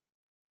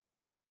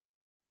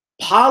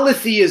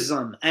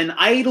 polytheism and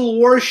idol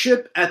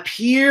worship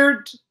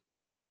appeared.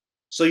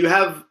 So you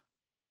have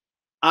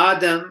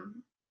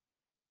Adam,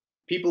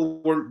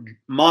 people were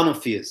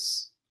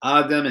monotheists,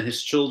 Adam and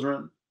his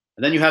children.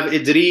 And then you have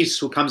Idris,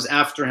 who comes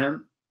after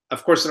him.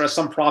 Of course, there are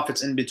some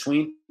prophets in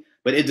between,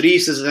 but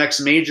Idris is the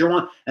next major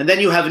one. And then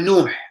you have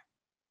Nuh.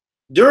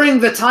 During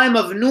the time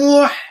of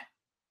Nuh,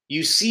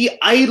 you see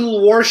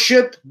idol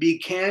worship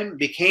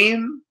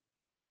became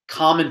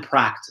common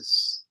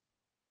practice.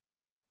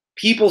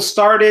 People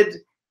started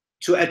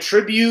to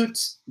attribute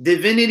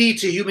divinity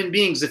to human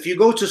beings. If you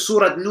go to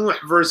Surah Nuh,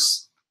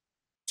 verse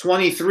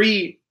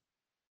 23,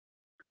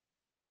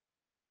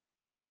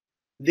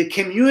 the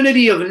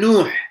community of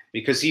Nuh,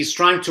 because he's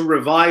trying to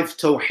revive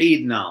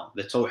Tawheed now,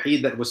 the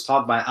Tawheed that was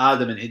taught by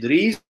Adam and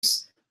Idris.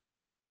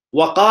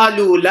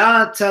 وَقَالُوا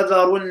لَا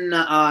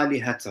تَذَرُنَّ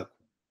آلِهَتَكُمْ.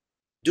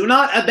 Do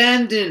not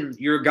abandon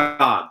your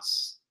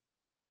gods.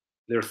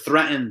 They're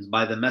threatened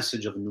by the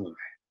message of Nuh.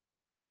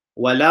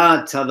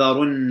 وَلَا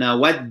تَذَرُنَّ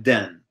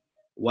وَدًّا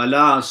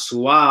وَلَا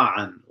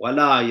سُوَاعًا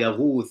وَلَا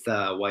يَغُوثَ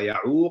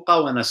وَيَعُوقَ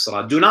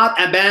وَنَسْرًا. Do not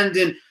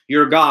abandon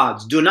your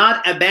gods. Do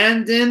not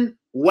abandon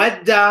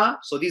Wadda.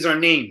 So these are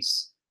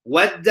names.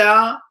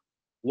 Wadda,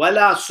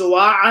 وَلَا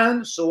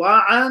سُوَاعًا,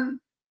 سُوَاعًا,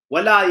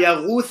 وَلَا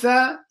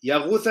يَغُوثَ,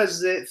 يَغُوث is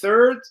the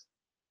third,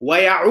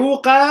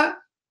 وَيَعُوقَ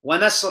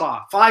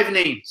وَنَسْرًا. 5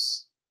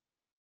 names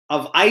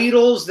of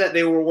idols that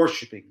they were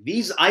worshiping.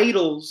 These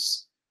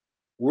idols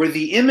were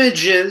the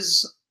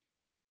images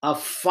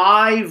of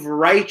 5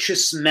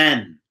 righteous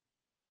men.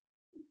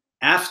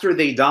 After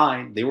they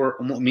died, they were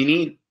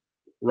mu'mineen,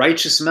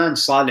 righteous men,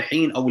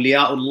 salihin,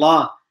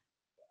 awliyaullah.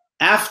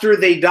 After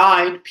they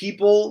died,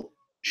 people,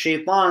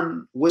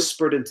 shaitan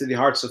whispered into the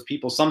hearts of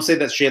people. Some say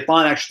that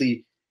shaitan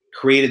actually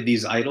created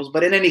these idols,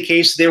 but in any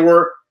case, there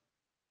were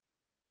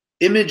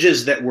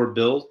images that were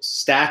built,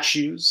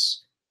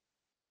 statues,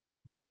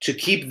 to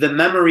keep the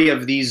memory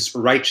of these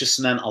righteous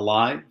men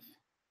alive.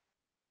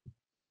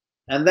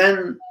 And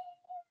then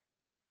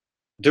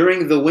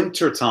during the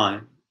winter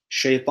time,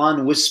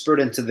 shaitan whispered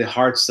into the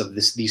hearts of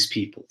these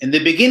people. In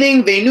the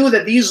beginning, they knew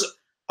that these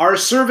are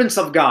servants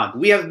of God.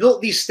 We have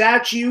built these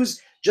statues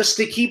just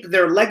to keep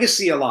their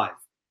legacy alive.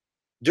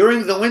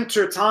 During the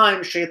winter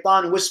time,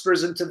 shaitan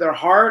whispers into their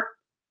heart,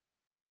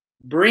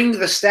 bring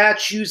the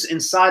statues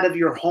inside of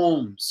your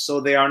homes so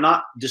they are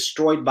not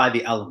destroyed by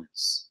the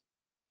elements.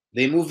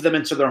 They move them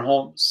into their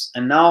homes.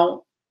 And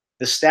now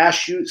the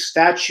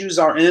statues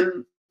are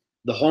in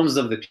the homes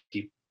of the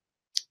people.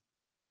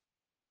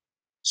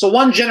 So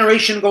one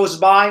generation goes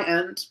by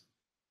and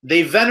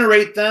they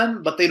venerate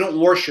them, but they don't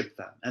worship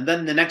them. And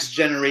then the next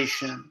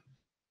generation,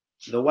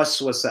 the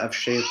waswasa of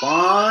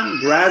shaitan,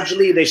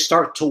 gradually they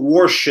start to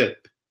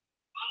worship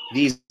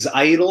these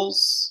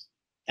idols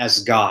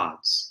as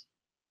gods.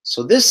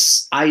 So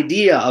this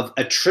idea of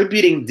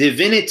attributing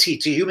divinity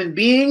to human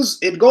beings,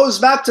 it goes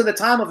back to the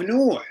time of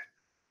Nuh.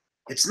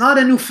 It's not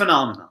a new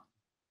phenomenon.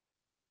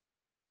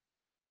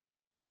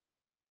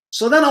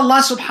 So then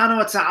Allah subhanahu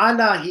wa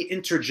ta'ala, He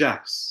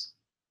interjects.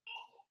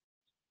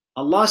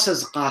 Allah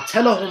says,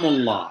 قَاتَلَهُمُ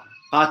اللَّهِ.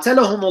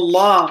 قَاتَلَهُمُ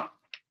اللَّهِ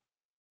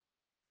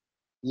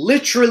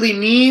literally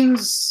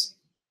means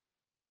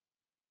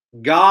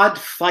God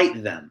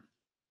fight them.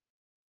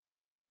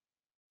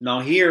 Now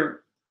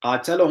here,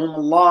 قَاتَلَهُمُ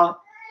اللَّهِ,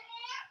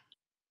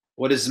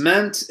 what is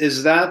meant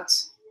is that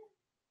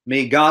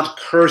may God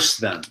curse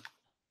them.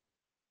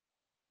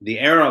 The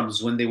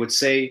Arabs, when they would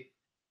say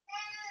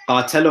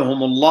قَاتَلَهُمُ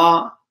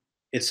اللَّهِ,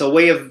 it's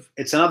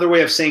another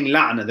way of saying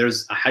la'na.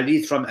 There's a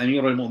hadith from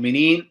Amir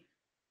al-Mu'mineen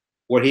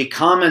where he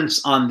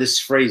comments on this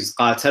phrase,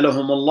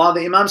 قَاتَلَهُمُ اللَّهِ.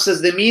 The Imam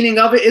says the meaning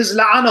of it is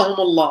لَعَنَهُمُ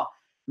اللَّهِ.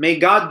 May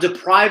God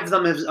deprive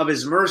them of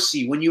His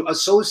mercy. When you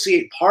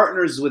associate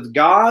partners with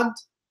God,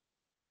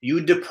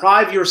 you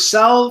deprive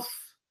yourself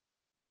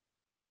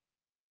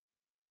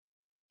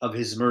of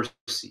His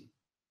mercy.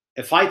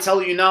 If I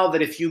tell you now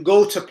that if you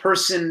go to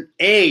person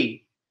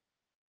A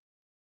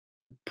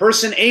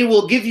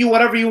will give you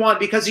whatever you want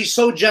because he's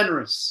so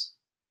generous.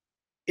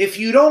 If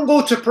you don't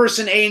go to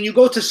person A and you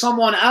go to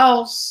someone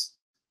else,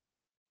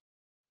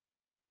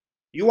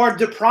 you are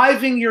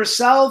depriving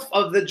yourself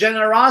of the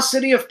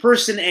generosity of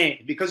person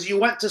A because you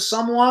went to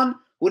someone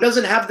who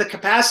doesn't have the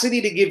capacity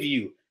to give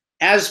you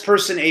as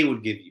person A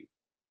would give you.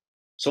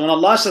 So when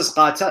Allah says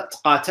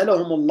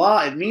قَاتَلَهُمُ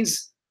Allah, it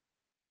means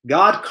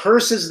God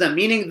curses them,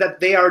 meaning that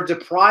they are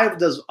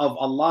deprived of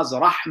Allah's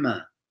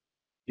rahmah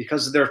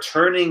because they're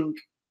turning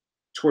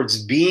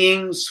towards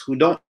beings who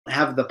don't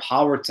have the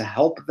power to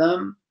help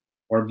them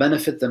or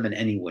benefit them in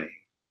any way.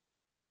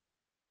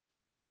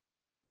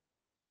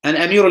 And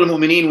Amir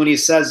al-Mu'mineen, when he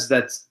says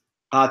that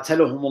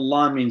قَاتَلَهُمُ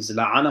Allah means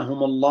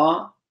لَعَنَهُمُ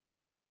Allah,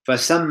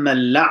 فَسَمَّ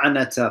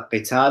اللَّعْنَةَ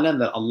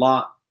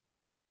قِتَالًا,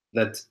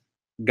 that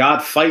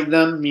God fight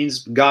them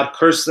means God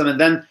curse them. And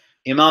then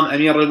Imam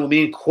Amir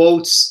al-Mu'mineen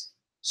quotes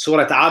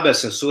Surah Tawbah,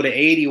 Surah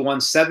 80,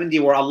 170,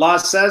 where Allah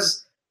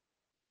says,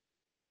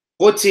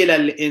 قُتِلَ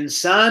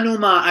الْإِنسَانُ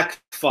مَا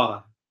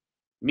أَكْفَرَ,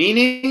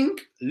 meaning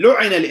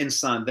لُعِنَ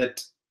الْإِنسان,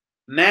 that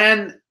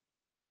man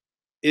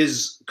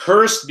is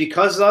cursed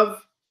because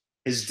of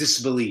his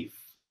disbelief.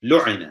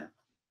 لُعِنَ.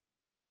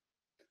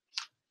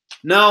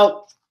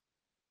 Now,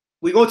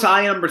 we go to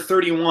ayah number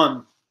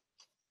 31.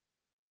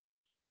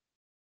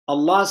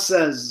 Allah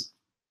says,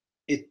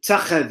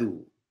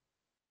 اتخذوا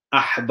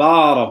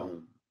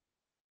أحبارهم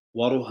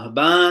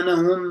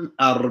ورهبانهم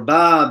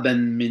أربابا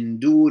من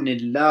دون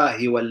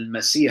الله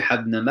والمسيح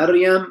ابن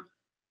مريم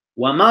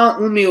وما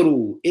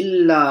أمروا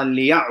إلا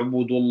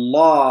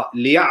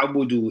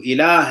ليعبدوا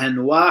إلها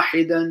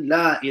واحدا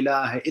لا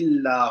إله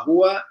إلا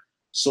هو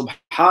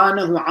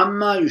سبحانه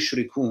عما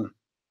يشركون.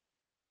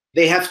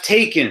 They have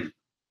taken,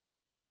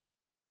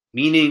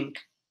 meaning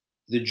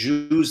the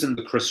Jews and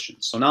the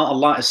Christians. So now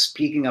Allah is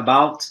speaking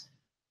about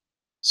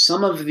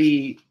some of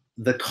the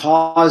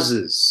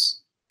causes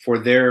for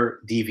their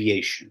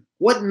deviation.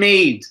 What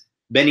made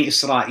Bani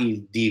Israel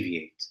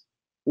deviate?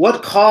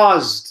 What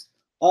caused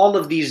all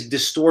of these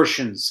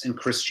distortions in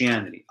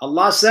Christianity?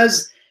 Allah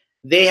says,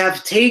 they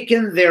have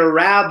taken their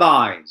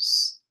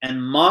rabbis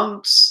and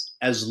monks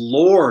as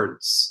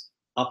lords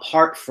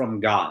apart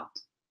from God,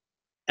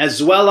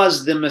 as well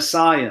as the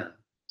Messiah,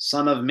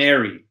 son of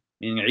Mary,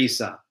 meaning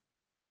Isa,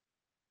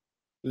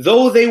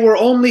 though they were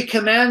only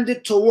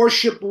commanded to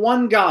worship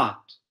one God.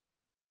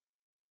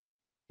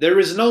 There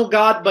is no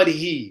God but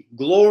He.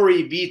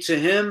 Glory be to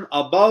Him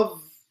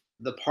above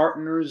the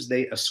partners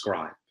they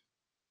ascribe.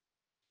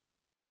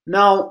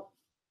 Now,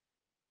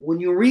 when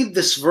you read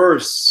this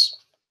verse,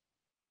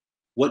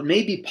 what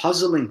may be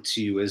puzzling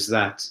to you is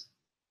that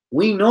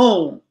we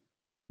know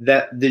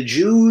that the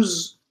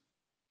Jews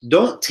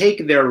don't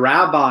take their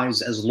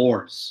rabbis as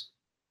lords.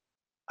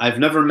 I've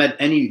never met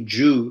any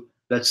Jew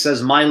that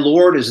says, my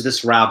Lord is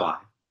this rabbi.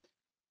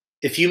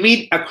 If you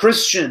meet a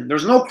Christian,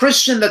 there's no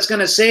Christian that's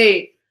going to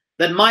say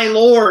that my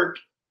Lord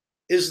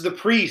is the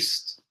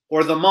priest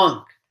or the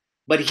monk.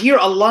 But here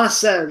Allah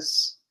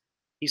says,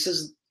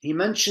 He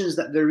mentions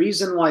that the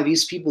reason why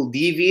these people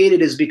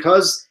deviated is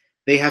because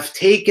they have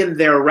taken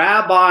their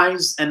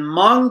rabbis and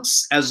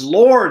monks as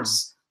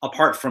lords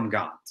apart from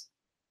God.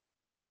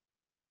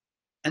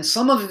 And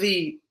some of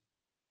the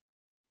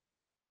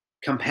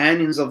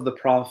companions of the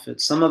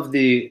Prophet, some of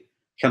the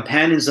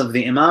companions of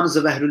the Imams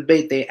of Ahlul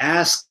Bayt, they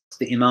ask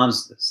the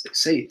Imams this. They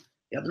say,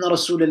 Ya ibn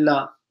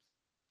Rasulullah,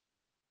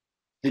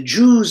 the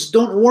Jews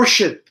don't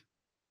worship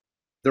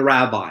the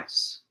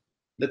rabbis.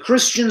 The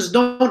Christians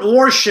don't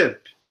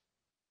worship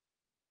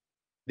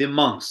the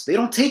monks. They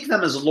don't take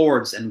them as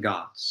lords and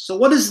gods. So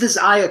what is this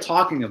ayah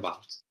talking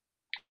about?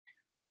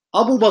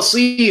 Abu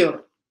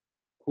Basir,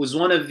 who's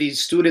one of the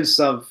students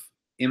of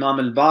Imam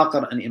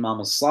al-Baqir and Imam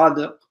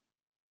al-Sadiq,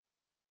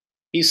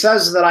 he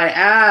says that I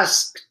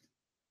asked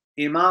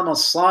Imam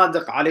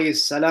al-Sadiq alayhi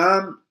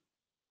salam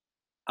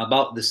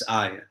about this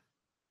ayah.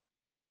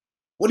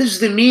 What is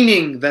the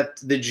meaning that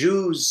the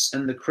Jews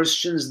and the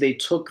Christians, they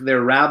took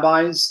their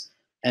rabbis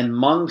and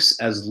monks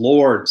as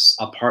lords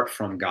apart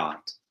from God?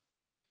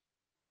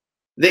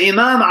 The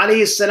Imam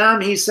alayhi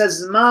salam, he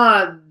says,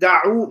 ما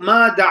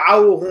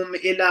دعوهم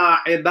إلى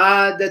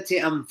عبادة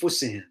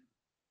أنفسهم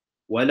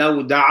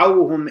ولو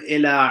دعوهم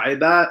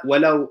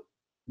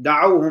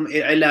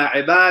إلى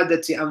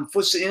عبادة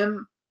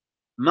أنفسهم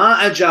ما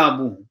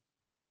أجابوهم.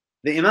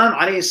 The Imam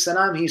alayhi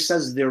salam, he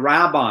says the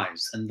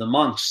rabbis and the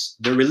monks,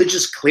 the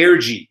religious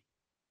clergy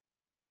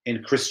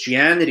in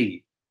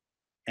Christianity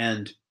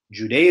and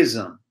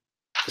Judaism,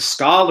 the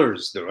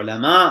scholars, the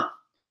ulama,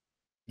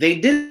 they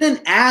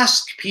didn't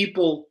ask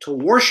people to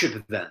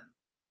worship them.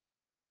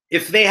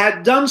 If they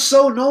had done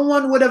so, no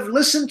one would have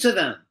listened to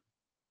them.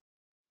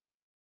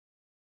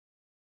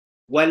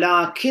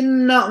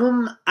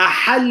 وَلَكِنَّهُمْ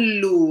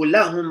أَحَلُّوا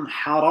لَهُمْ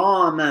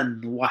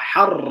حَرَامًا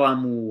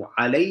وَحَرَّمُوا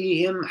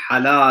عَلَيْهِمْ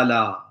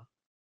حَلَالًا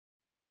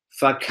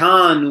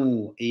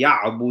فَكَانُوا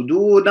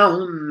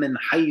يَعْبُدُونَهُمْ مِنْ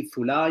حَيْثُ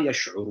لَا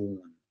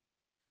يَشْعُرُونَ.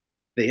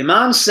 The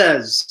Imam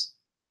says,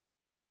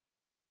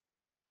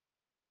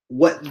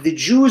 what the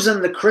Jews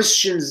and the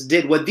Christians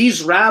did, what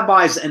these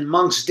rabbis and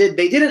monks did,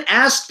 they didn't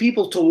ask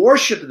people to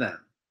worship them.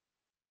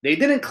 They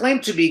didn't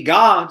claim to be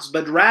gods,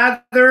 but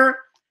rather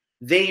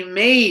they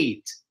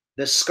made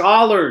the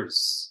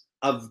scholars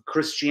of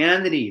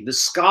Christianity, the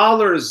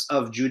scholars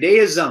of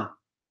Judaism,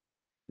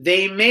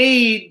 they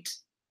made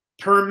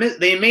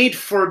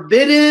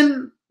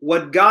forbidden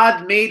what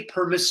God made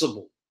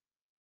permissible.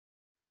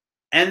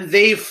 and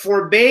they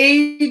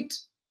forbade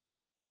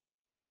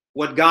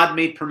what God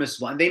made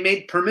permissible, and they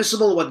made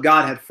permissible what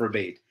God had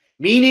forbade.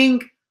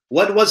 Meaning,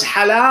 what was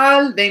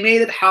halal, they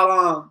made it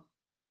haram,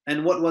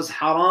 and what was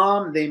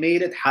haram, they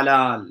made it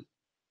halal.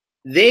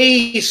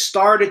 They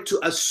started to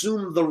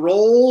assume the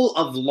role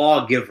of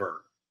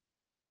lawgiver.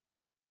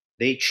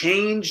 They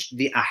changed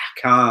the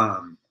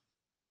ahkam.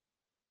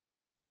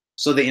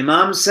 So the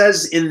Imam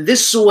says, in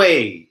this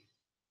way,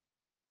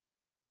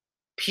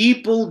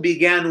 people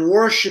began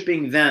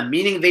worshipping them,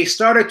 meaning they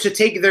started to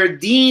take their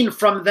deen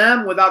from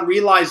them without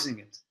realizing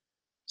it.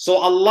 So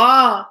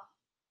Allah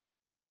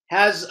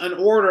has an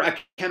order, a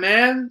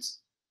command,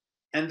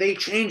 and they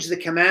change the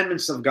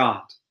commandments of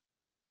God.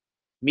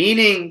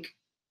 Meaning,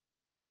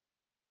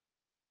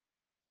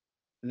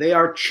 they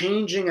are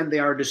changing and they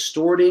are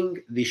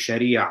distorting the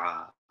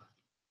Sharia.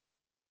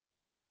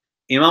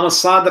 Imam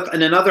al-Sadiq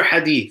in another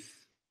hadith,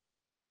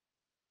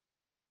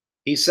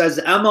 he says,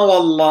 Ama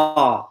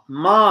wallah,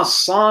 ma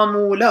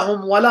samu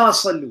lahum wala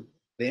sallu.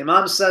 The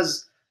Imam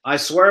says, I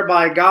swear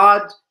by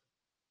God,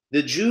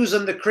 the Jews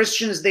and the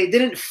Christians, they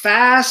didn't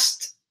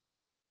fast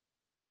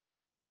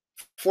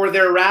for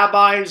their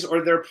rabbis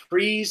or their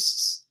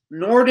priests,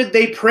 nor did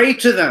they pray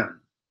to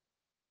them.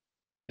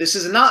 This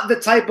is not the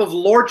type of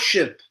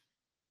lordship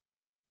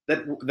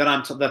that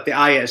the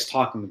ayah is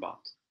talking about.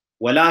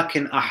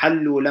 وَلَكِنْ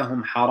أَحَلُّوا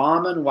لَهُمْ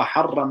حَرَامًا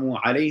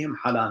وَحَرَّمُوا عَلَيْهِمْ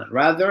حَلَالًا.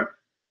 Rather,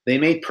 they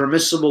made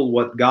permissible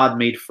what God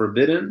made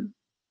forbidden,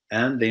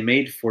 and they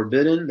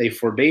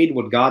forbade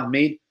what God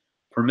made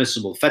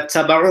permissible.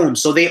 فَاتَّبَعُونَ.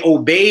 So they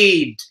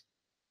obeyed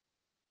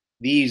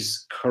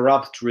these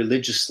corrupt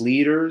religious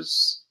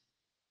leaders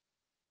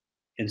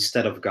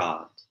instead of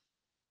God.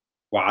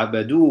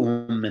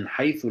 وَعَبَدُوهُمْ مِنْ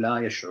حَيْثُ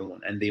لَا يَشْعُرُونَ.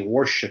 And they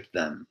worshiped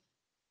them.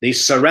 They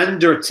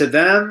surrendered to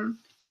them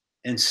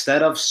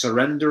instead of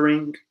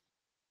surrendering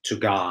to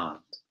God.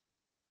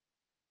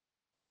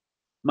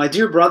 My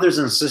dear brothers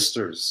and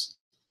sisters,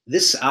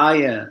 this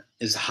ayah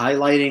is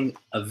highlighting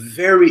a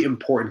very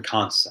important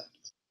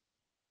concept.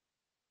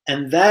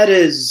 And that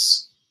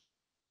is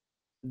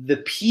the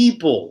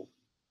people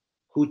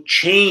who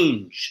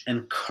change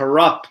and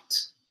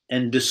corrupt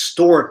and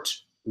distort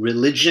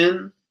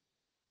religion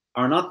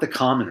are not the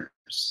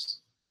commoners.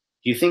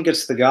 Do you think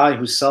it's the guy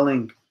who's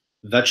selling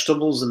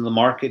vegetables in the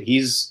market?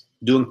 He's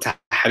doing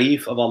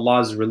tahrif of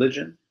Allah's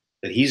religion,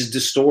 that he's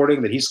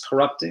distorting, that he's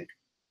corrupting?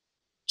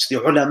 It's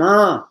the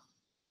ulama.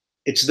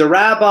 It's the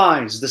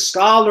rabbis, the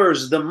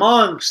scholars, the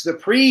monks, the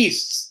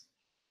priests.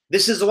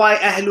 This is why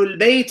Ahlul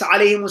Bayt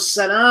alayhimus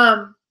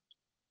salam,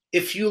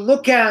 if you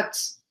look at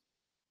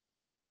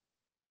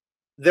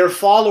their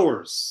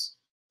followers,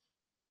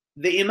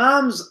 the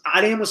Imams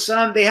alayhimus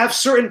salam, they have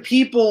certain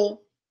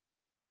people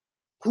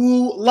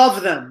who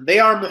love them. They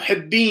are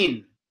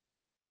muhibbeen.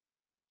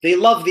 They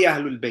love the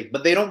Ahlul Bayt,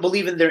 but they don't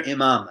believe in their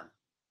Imam.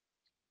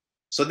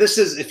 So this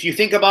is, if you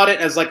think about it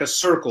as like a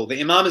circle,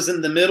 the Imam is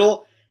in the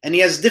middle, and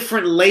he has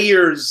different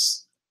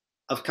layers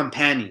of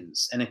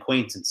companions and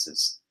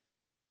acquaintances.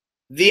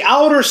 The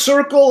outer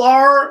circle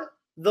are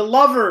the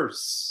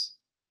lovers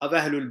of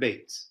Ahlul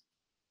Bayt,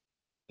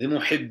 the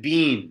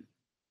muhibbeen.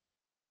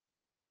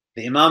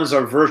 The Imams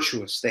are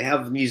virtuous. They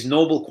have these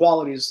noble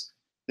qualities.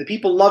 The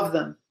people love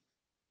them.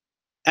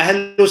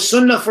 Ahlul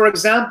Sunnah, for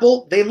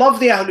example, they love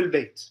the Ahlul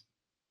Bayt.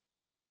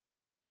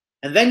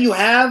 And then you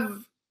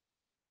have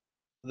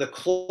the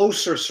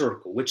closer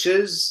circle, which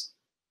is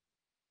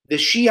the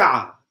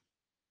Shi'a.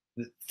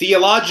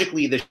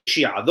 Theologically, the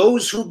Shi'a,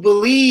 those who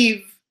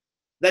believe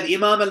that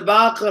Imam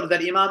al-Baqir,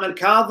 that Imam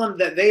al-Kadhim,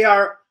 that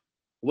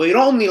we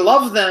don't only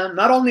love them,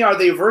 not only are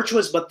they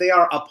virtuous, but they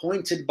are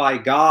appointed by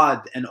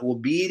God, and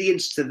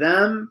obedience to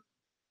them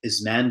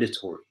is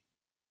mandatory.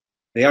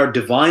 They are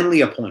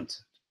divinely appointed.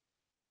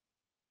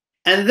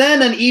 And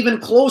then an even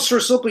closer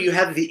circle, you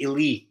have the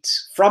elite.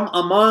 From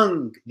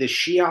among the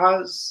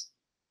Shi'as,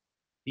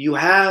 you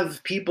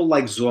have people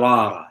like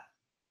Zurara,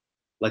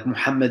 like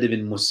Muhammad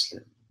ibn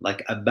Muslim,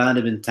 like Abban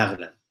ibn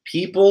Taghlib,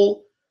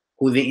 people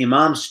who the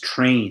Imams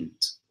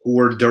trained, who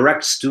were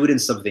direct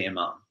students of the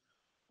Imam,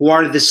 who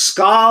are the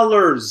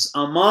scholars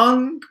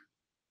among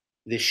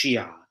the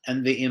Shia.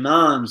 And the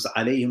Imams,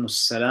 alayhimus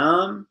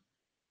salam,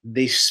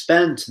 they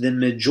spent the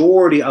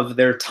majority of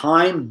their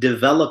time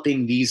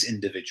developing these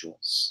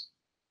individuals.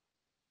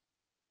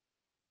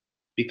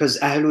 Because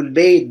Ahlul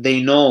Bayt,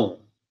 they know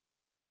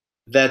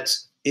that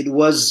it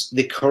was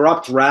the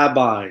corrupt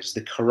rabbis,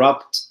 the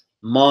corrupt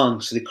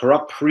monks, the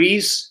corrupt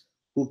priests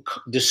who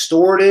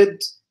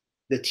distorted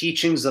the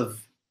teachings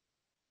of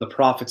the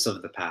prophets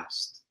of the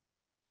past.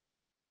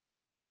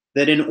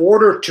 That in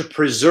order to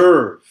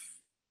preserve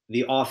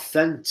the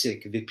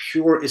authentic, the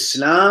pure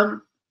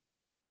Islam,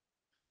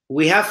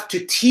 we have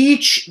to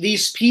teach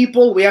these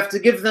people, we have to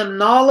give them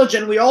knowledge,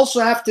 and we also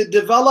have to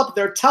develop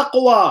their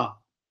taqwa.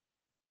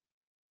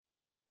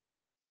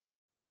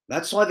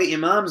 That's why the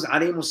Imams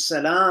alayhimus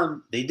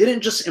salam, they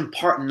didn't just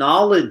impart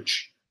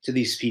knowledge to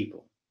these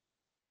people.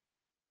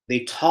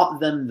 They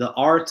taught them the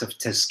art of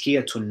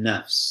tazkiyatun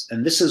nafs.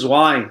 And this is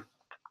why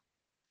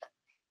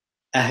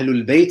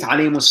Ahlul Bayt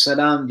alayhimus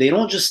salam, they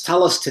don't just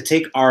tell us to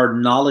take our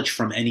knowledge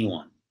from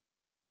anyone.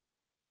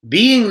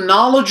 Being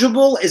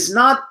knowledgeable is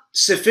not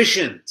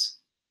sufficient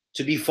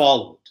to be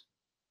followed.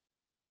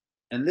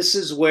 And this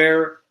is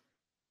where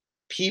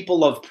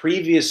people of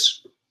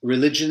previous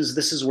religions,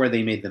 this is where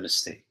they made the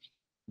mistake.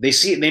 They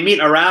meet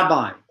a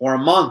rabbi or a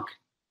monk,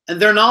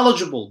 and they're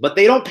knowledgeable, but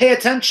they don't pay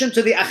attention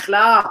to the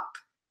akhlaq,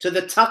 to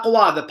the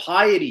taqwa, the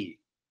piety.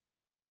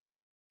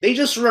 They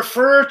just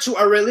refer to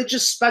a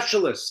religious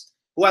specialist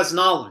who has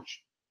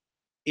knowledge.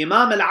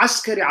 Imam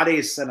al-Askari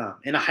alayhi salam,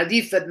 in a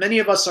hadith that many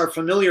of us are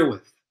familiar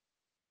with,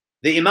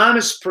 the Imam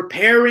is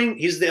preparing,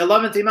 he's the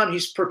 11th Imam,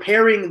 he's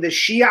preparing the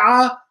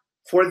Shi'a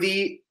for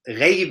the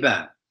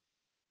ghaiba,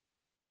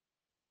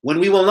 when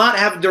we will not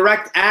have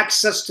direct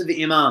access to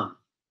the Imam.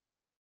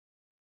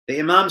 The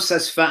Imam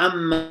says,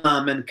 فَأَمَّا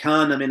مَنْ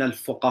كَانَ مِنَ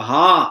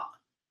الْفُقَهَاءِ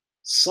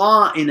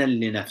صَائِنًا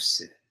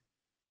لِنَفْسِهِ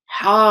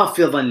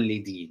حَافِظًا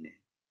لِدِينِهِ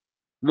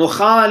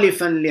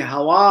مُخَالِفًا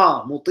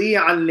لِهَوَاهِ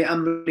مُطِيعًا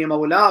لِأَمْرِ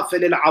مَوْلَاهِ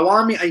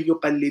فَلِلْعَوَامِ أَنْ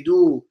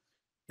يُقَلِّدُوهُ.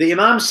 The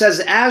Imam says,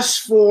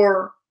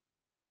 فَأَمَّا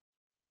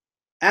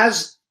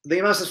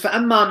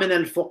مِنَ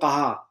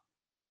الْفُقَهَاءِ,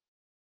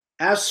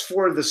 as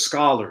for the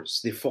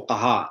scholars, the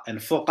fuqaha, and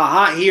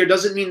fuqaha here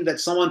doesn't mean that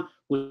someone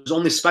who's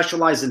only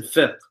specialized in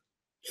fiqh.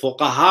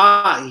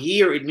 Fuqaha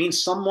here, it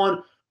means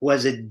someone who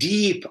has a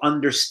deep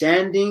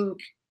understanding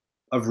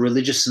of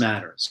religious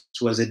matters,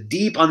 who has a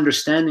deep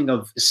understanding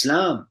of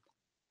Islam.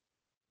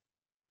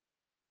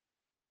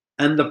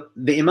 And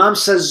the Imam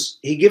says,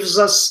 he gives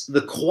us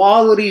the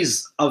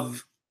qualities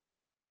of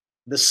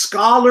the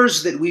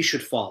scholars that we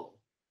should follow.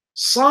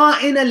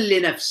 صَائِنًا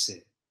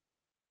لِنَفْسِهِ.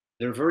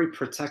 They're very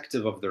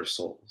protective of their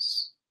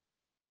souls.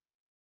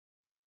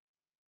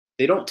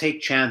 They don't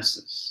take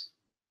chances.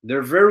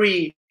 They're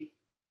very,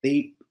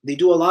 they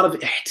do a lot of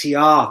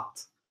ihtiyat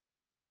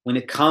when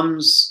it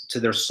comes to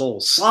their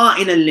souls.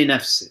 صَائِنًا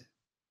لِنَفْسِهِ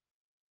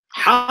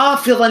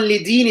حَافِظًا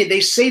لِدِينِهِ. They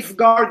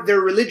safeguard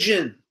their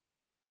religion.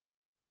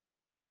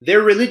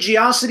 Their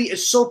religiosity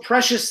is so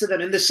precious to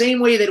them, in the same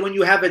way that when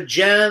you have a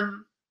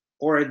gem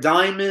or a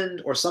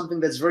diamond or something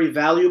that's very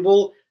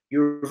valuable,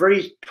 you're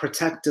very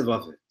protective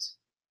of it.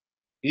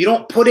 You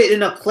don't put it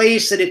in a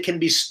place that it can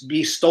be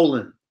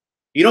stolen.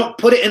 You don't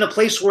put it in a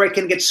place where it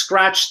can get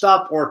scratched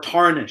up or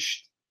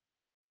tarnished.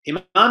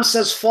 Imam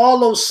says,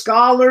 follow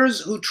scholars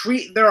who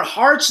treat their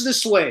hearts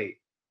this way,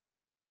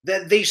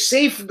 that they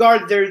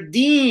safeguard their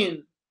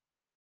deen,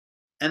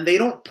 and they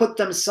don't put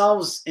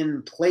themselves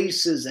in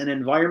places and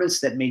environments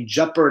that may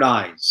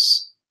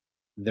jeopardize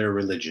their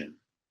religion.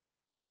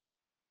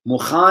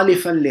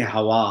 مُخَالِفًا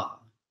لِهَوَاهِ.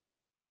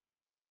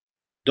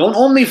 Don't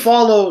only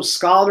follow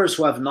scholars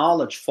who have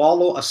knowledge,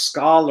 follow a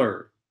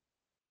scholar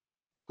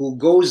who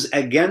goes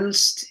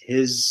against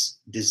his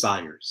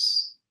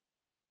desires.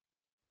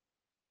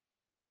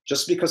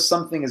 Just because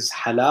something is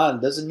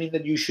halal doesn't mean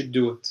that you should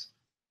do it.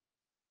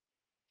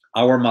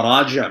 Our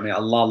maraja, may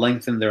Allah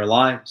lengthen their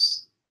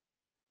lives,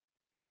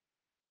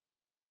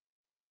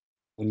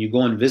 when you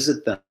go and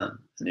visit them,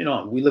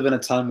 and we live in a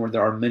time where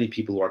there are many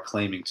people who are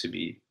claiming to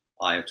be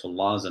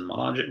ayatullahs and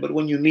maraja, but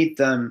when you meet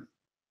them,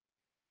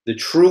 the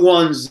true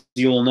ones,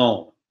 you'll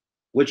know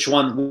which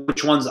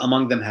ones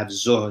among them have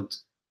zuhd.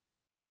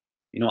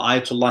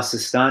 Ayatollah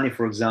Sistani,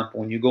 for example,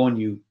 when you go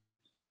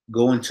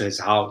into his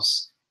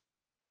house,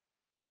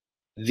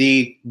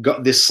 the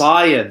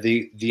saya,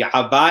 the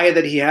abaya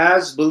that he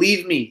has,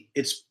 believe me,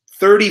 it's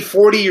 30,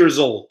 40 years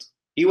old.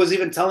 He was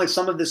even telling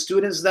some of the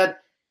students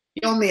that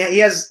he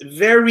has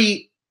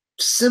very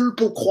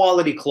simple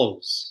quality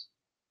clothes.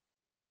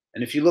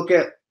 And if you look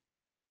at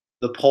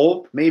the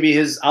Pope, maybe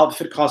his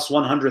outfit costs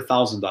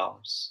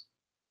 $100,000.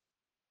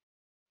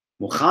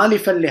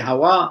 مُخَالِفًا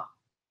لِهَوَاهِ.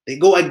 They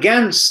go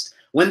against,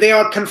 when they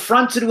are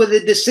confronted with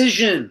a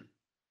decision,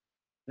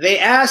 they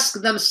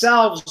ask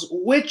themselves,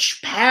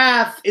 which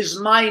path is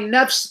my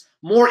nafs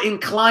more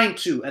inclined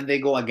to? And they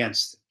go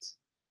against it.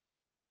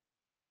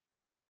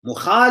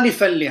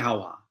 مُخَالِفًا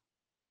لِهَوَاهِ.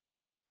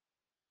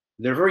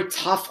 They're very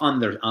tough on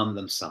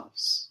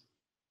themselves.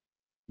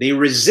 They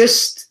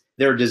resist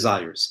their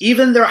desires,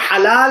 even their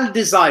halal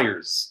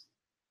desires.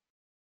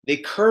 They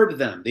curb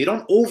them. They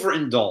don't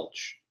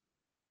overindulge.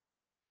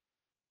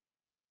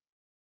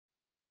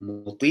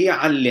 مُطِيعًا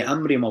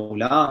لِأَمْرِ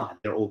مَوْلَاهِ.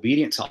 They're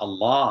obedient to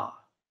Allah.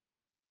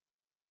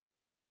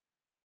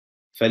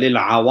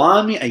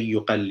 فَلِلْعَوَامِ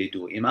أَن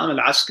يُقَلِّدُوا. Imam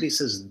al-Askari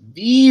says,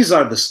 these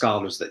are the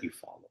scholars that you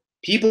follow.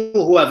 People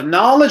who have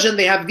knowledge and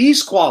they have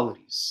these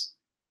qualities.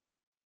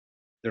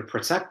 They're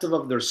protective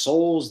of their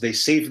souls. They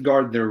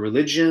safeguard their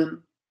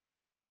religion.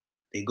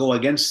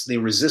 They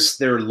resist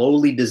their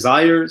lowly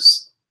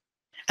desires.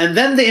 And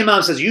then the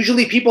Imam says,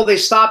 usually people, they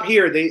stop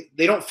here. They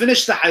don't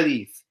finish the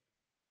hadith.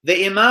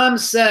 The Imam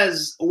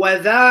says,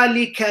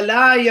 وَذَلِكَ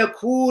لَا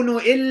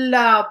يَكُونُ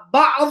إِلَّا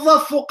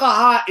بَعْضَ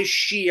فُقَهَاءِ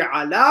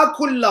الشِّيعَةِ لَا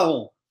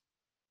كُلَّهُمْ.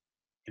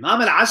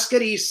 Imam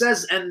al-Askari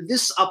says, and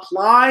this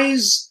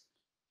applies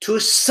to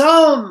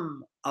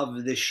some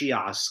of the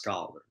Shia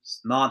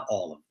scholars, not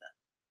all of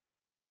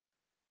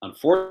them.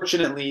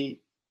 Unfortunately,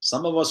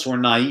 some of us were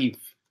naive.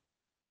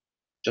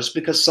 Just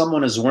because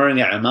someone is wearing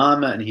a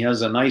imama and he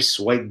has a nice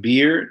white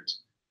beard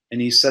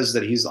and he says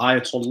that he's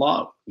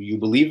Ayatollah, you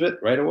believe it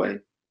right away?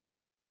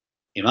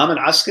 Imam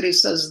al-Askari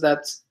says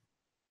that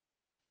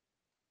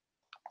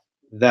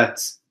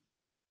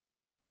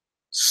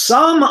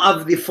some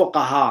of the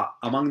fuqaha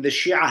among the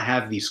Shia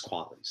have these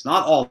qualities,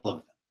 not all of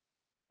them.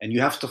 And you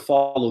have to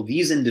follow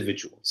these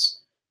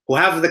individuals who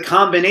have the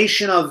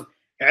combination of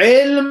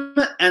ilm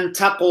and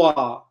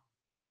taqwa.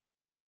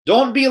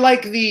 Don't be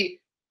like the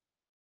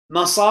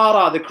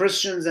Nasara, the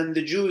Christians and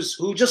the Jews,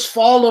 who just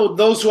followed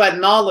those who had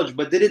knowledge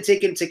but didn't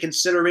take into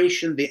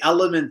consideration the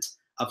element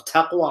of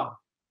taqwa.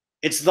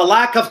 It's the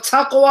lack of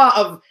taqwa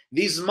of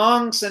these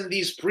monks and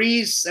these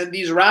priests and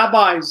these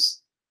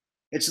rabbis.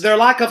 It's their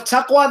lack of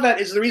taqwa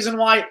that is the reason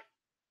why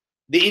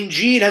the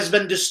Injil has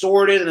been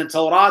distorted and the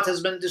Torah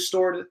has been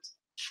distorted.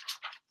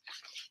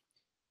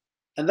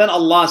 And then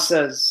Allah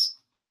says,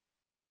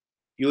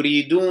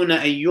 يُرِيدُونَ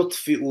أَن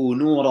يُطْفِئُوا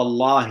نُورَ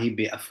اللَّهِ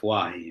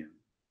بِأَفْوَاهِهِمْ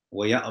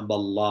وَيَأْبَى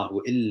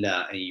اللَّهُ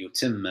إِلَّا أَن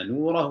يُتِمَّ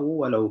نُورَهُ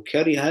وَلَوْ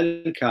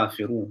كَرِهَ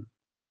الْكَافِرُونَ.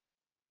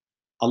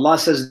 Allah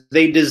says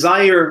they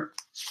desire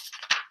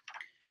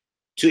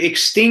to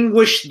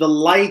extinguish the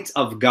light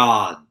of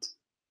God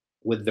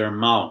with their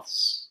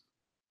mouths,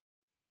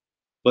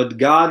 but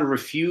God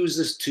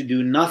refuses to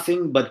do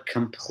nothing but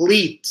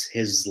complete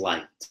His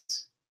light,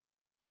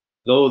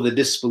 though the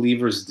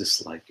disbelievers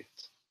dislike it.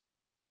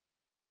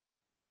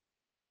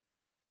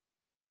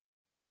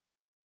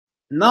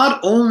 Not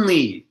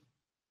only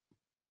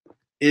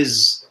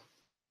is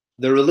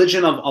the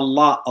religion of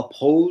Allah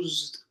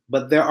opposed,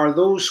 but there are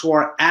those who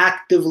are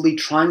actively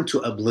trying to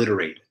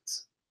obliterate it.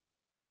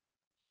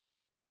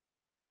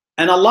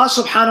 And Allah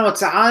subhanahu wa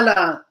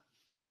ta'ala,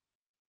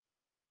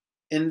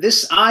 in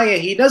this ayah,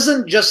 He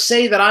doesn't just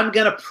say that I'm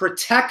going to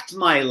protect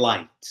my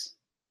light.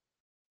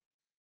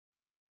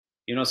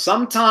 You know,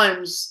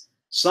 sometimes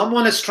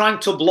someone is trying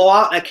to blow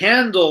out a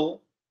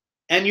candle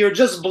and you're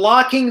just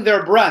blocking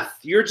their breath.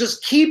 You're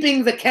just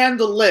keeping the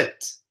candle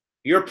lit.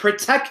 You're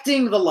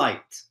protecting the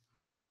light.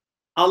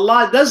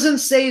 Allah doesn't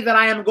say that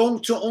I am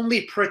going to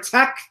only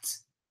protect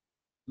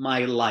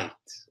my light.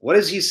 What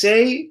does He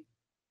say?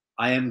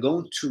 I am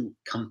going to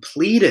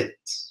complete it.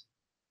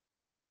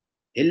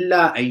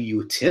 إِلَّا أَن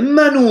يُتِمَّ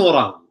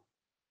نُورَهُ.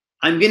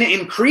 I'm going to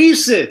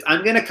increase it.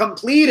 I'm going to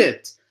complete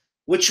it.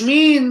 Which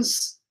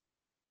means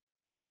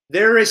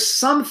there is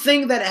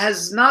something that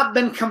has not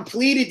been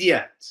completed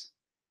yet.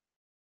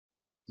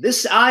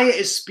 This ayah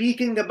is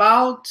speaking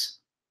about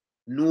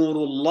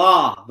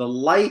Nurullah, the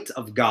light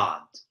of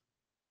God.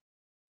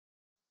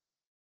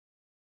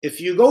 If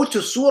you go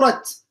to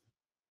Surah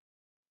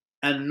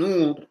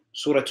An-Nur,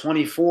 Surah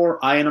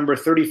 24, ayah number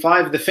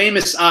 35, the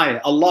famous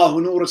ayah,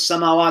 Allahu Nur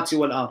as-samawati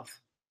wal-ardh.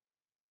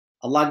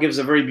 Allah gives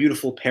a very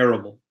beautiful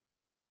parable.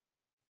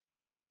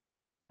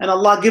 And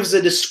Allah gives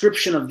a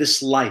description of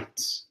this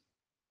light.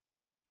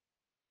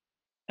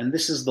 And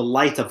this is the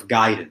light of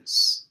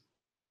guidance.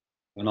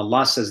 When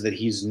Allah says that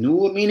He's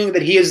Nur, meaning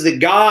that He is the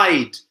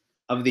guide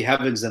of the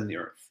heavens and the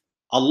earth.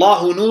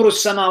 Allahu Nur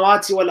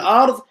as-samawati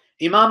wal-ardh.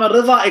 Imam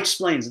al-Ridha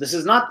explains, this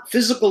is not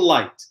physical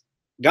light.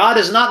 God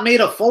is not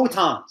made of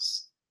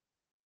photons.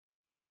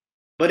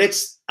 But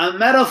it's a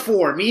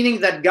metaphor, meaning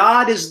that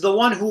God is the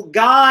one who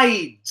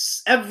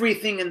guides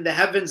everything in the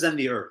heavens and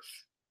the earth.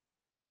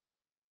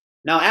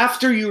 Now,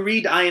 after you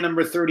read ayah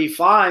number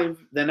 35,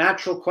 the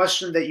natural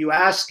question that you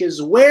ask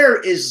is,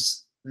 where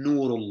is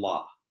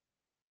Nurullah?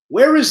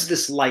 Where is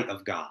this light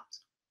of God?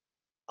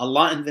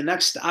 Allah, in the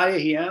next ayah,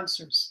 He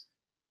answers.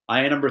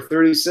 Ayah number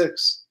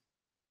 36.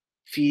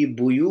 في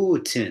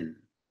بيوت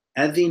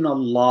أذن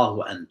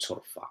الله أن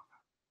ترفع.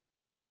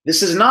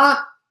 This is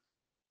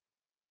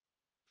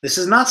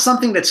not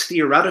something that's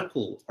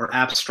theoretical or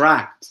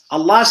abstract.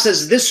 Allah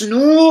says this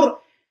nur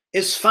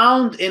is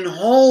found in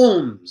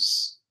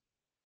homes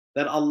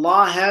that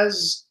Allah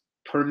has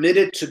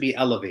permitted to be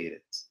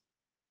elevated.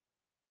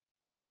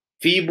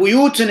 في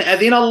بيوت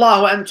أذن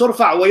الله أن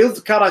ترفع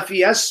ويذكر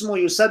فيها اسمه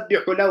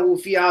يسبح له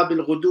فيها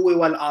بالغدو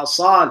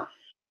والآصال.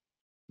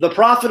 The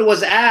Prophet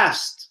was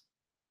asked,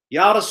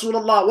 Ya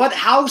Rasulullah, what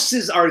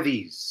houses are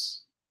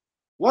these?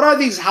 What are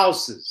these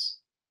houses?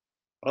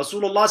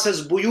 Rasulullah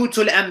says,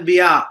 Buyutul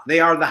Anbiya. They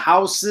are the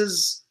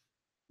houses,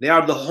 they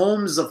are the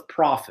homes of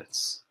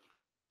prophets.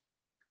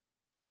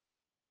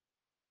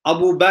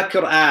 Abu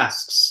Bakr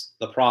asks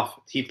the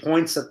Prophet, he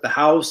points at the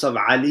house of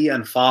Ali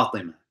and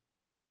Fatima.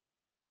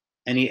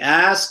 And he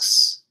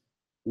asks,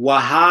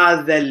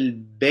 وَهَذَا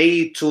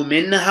الْبَيْتُ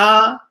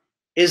مِنْهَا.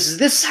 Is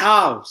this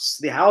house,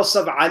 the house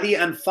of Ali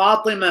and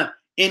Fatima,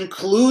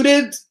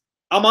 included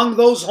among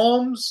those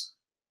homes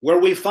where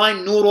we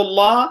find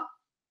Nurullah?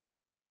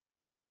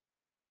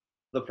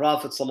 The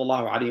Prophet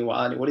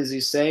ﷺ, what does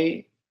he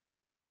say?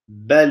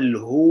 بَلْ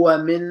هُوَ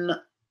مِنْ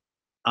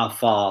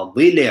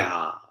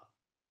أَفَاضِلِهَا.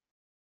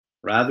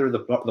 Rather,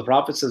 the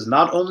Prophet says,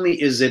 not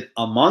only is it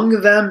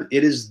among them,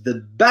 it is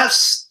the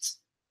best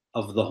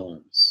of the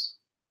homes.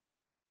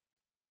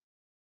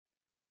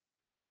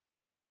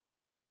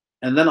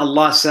 And then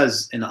Allah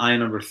says in ayah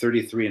number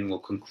 33, and we'll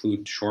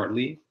conclude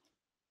shortly,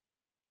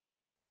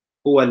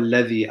 هو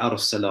الذي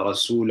أرسل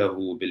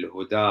رسوله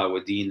بالهدى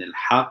ودين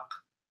الحق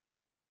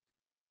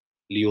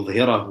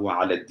ليظهره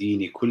على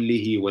الدين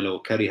كله ولو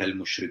كره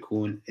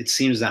المشركون. It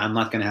seems that I'm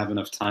not going to have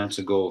enough time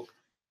to go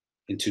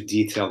into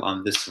detail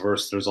on this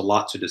verse. There's a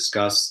lot to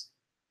discuss.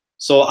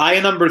 So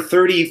ayah number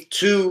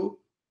 32,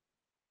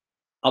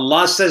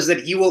 Allah says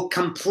that He will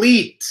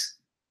complete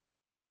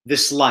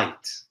this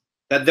light.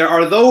 That there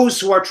are those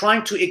who are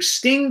trying to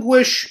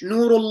extinguish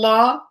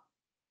Nurullah.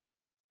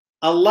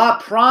 Allah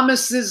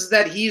promises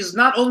that He's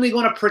not only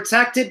going to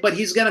protect it, but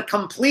He's going to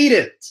complete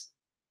it.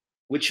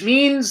 Which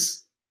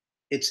means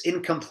it's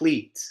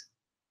incomplete.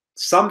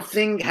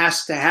 Something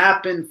has to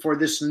happen for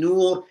this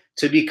nur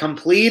to be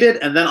completed,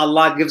 and then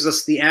Allah gives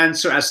us the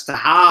answer as to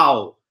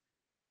how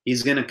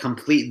He's going to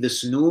complete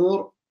this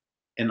nur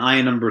in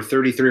ayah number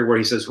 33, where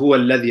He says, هو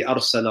الذي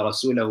أرسل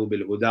رسوله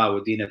بالهدى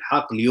ودين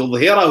الحق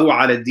ليظهره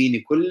على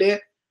الدين كله.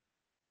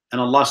 And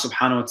Allah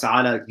subhanahu wa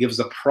ta'ala gives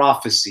a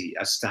prophecy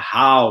as to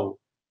how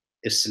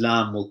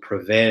Islam will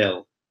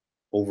prevail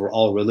over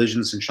all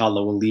religions.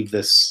 Inshallah, we'll leave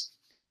this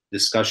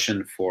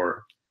discussion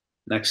for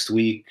next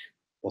week.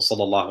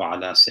 وصلى الله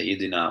على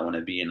سيدنا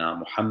ونبينا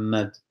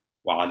محمد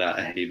وعلى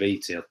أهل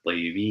بيته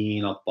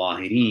الطيبين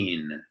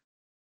الطاهرين.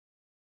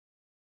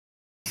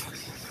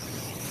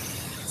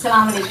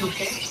 Assalamu alaikum.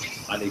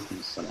 Alaykum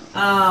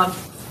assalam.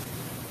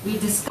 We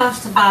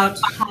discussed about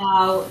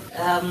how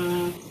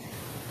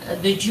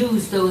the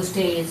Jews those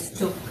days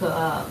took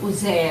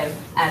Uzair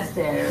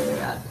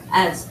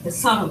as the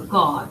son of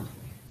God,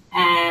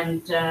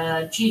 and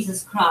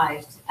Jesus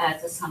Christ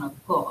as the son of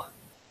God.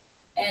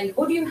 And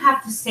what do you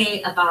have to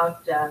say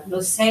about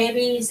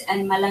Nusayris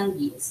and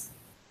Malangis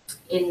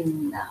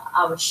in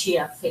our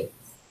Shia faith?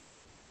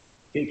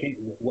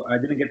 I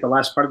didn't get the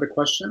last part of the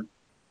question.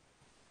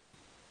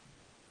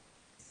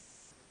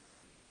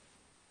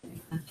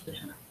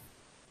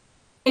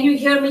 Can you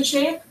hear me,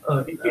 Sheikh?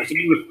 Can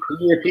you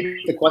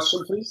repeat the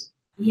question, please?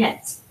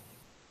 Yes.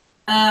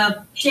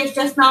 Sheikh,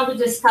 just now we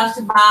discussed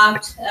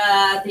about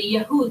the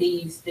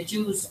Yahudis, the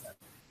Jews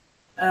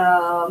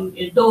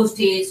in those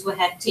days who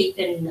had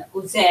taken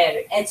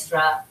Uzair,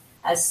 Ezra,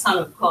 as son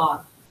of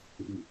God.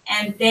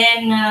 And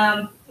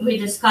then we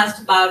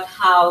discussed about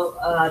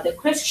how the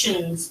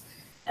Christians,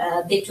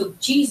 they took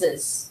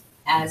Jesus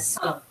as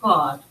son of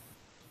God.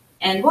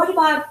 And what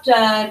about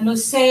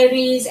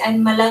Nusayris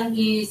and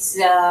Malangis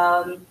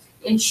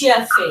in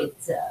Shia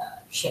faith,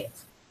 Sheikh?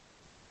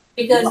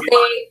 Because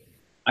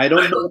I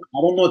don't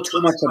know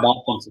too much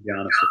about them, to be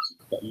honest with you.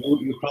 But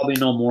you probably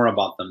know more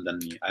about them than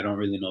me. I don't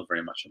really know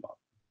very much about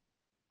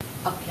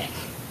them. Okay.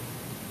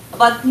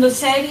 About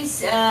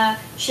Nusayris,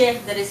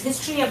 Sheikh, there is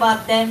history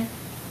about them,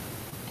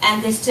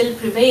 and they still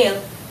prevail.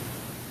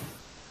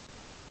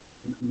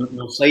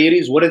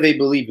 Nusayris, what do they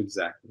believe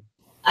exactly?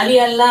 Ali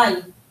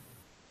Allah,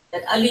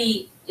 that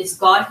Ali is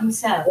God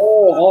Himself.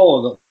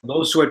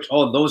 Those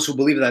who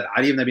believe that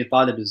Ali ibn Abi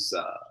Talib is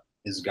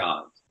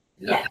God.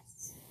 Yes.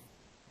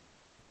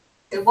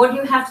 So what do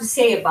you have to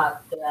say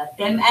about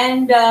them?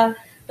 And the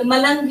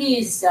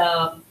Malangis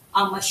are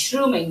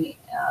mushrooming,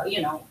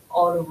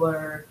 all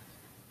over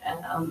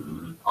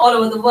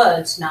the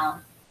world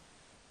now,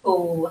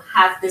 who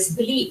have this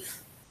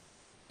belief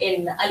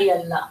in Ali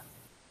Allah.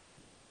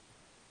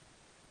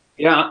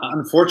 Yeah,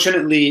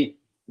 unfortunately,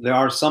 there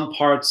are some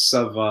parts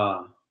of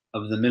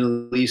the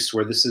Middle East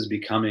where this is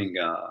becoming,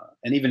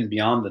 and even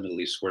beyond the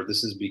Middle East, where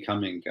this is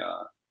becoming,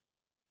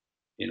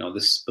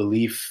 this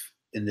belief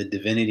in the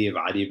divinity of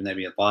Ali ibn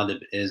Abi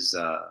Talib is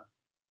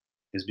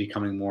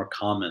becoming more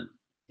common.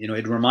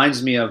 It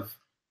reminds me of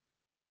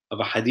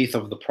a hadith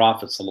of the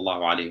Prophet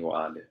sallallahu alaihi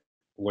wasallam,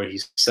 where he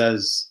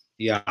says,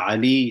 "Ya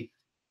Ali,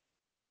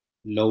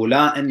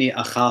 لولا أني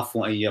أخاف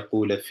أن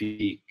يقول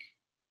فيك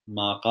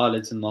ما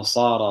قالت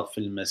النصارى في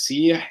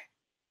المسيح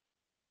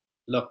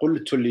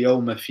لقلت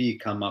اليوم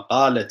فيك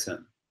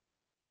مقالة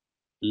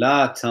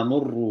لا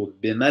تمر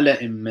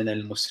بملأ من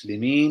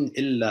المسلمين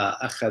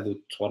إلا أخذوا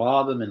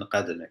التراب من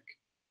قدمك."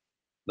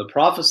 The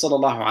Prophet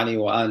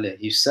ﷺ,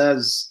 he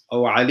says,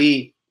 "O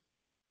Ali,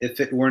 if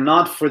it were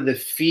not for the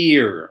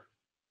fear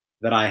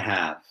that I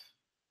have,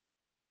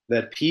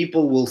 that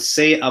people will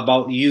say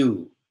about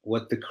you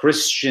what the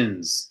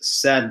Christians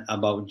said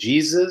about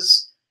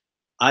Jesus,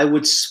 I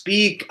would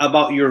speak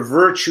about your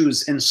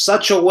virtues in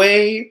such a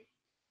way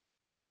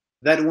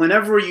that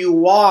whenever you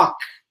walk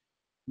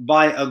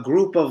by a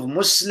group of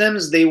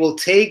Muslims, they will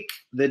take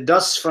the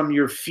dust from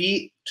your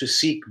feet to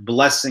seek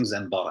blessings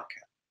and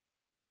barakah."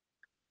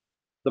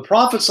 The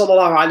Prophet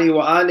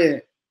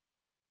ﷺ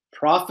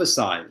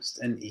prophesied,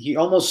 and he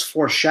almost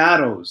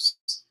foreshadows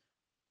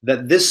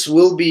that this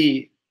will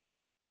be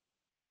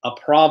a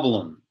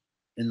problem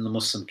in the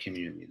Muslim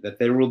community, that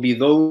there will be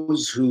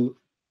those who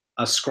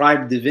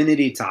ascribe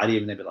divinity to Ali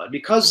ibn Abi Talib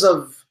because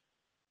of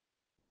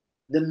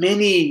the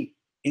many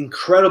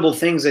incredible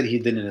things that he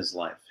did in his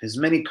life, his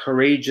many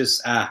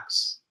courageous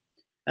acts.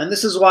 And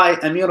this is why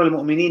Amir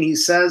al-Mu'mineen, he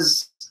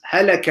says,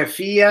 هَلَكَ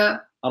فِيَّ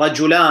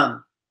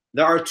رَجُلَانِ,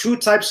 there are two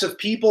types of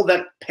people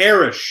that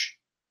perish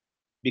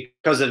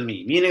because of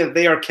me, meaning that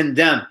they are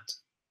condemned.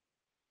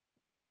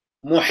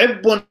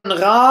 محب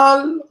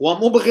غال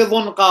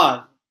ومبغض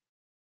قال.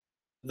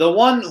 The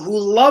one who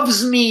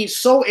loves me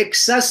so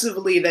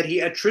excessively that he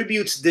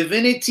attributes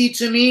divinity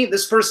to me,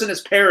 this person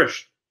is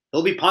perished.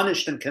 He'll be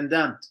punished and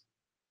condemned.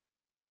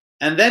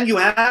 And then you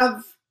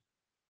have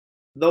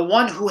the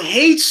one who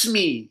hates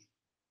me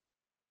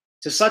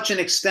to such an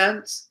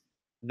extent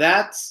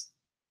that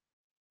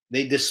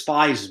they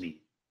despise me.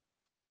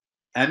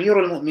 Amir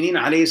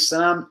al-Mu'mineen alayhi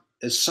salam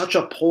is such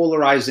a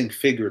polarizing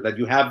figure that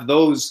you have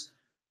those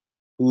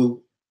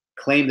who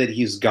claim that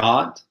he's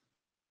God,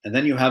 and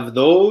then you have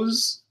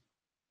those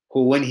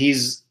who, when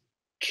he's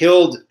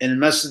killed in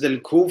Masjid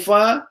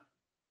al-Kufa,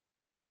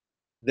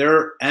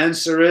 their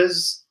answer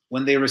is,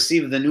 when they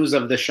receive the news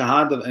of the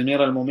shahad of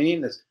Amir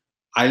al-Mu'mineen, that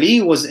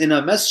Ali was in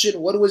a masjid.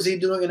 What was he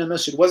doing in a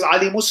masjid? Was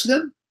Ali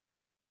Muslim?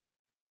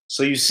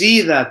 So you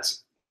see that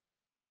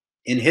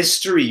in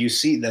history, you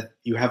see that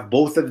you have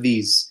both of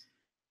these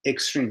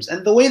extremes.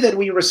 And the way that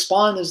we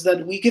respond is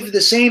that we give the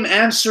same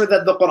answer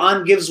that the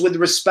Quran gives with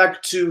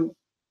respect to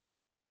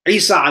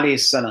Isa alayhi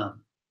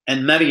salam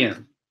and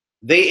Maryam.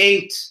 They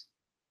ate,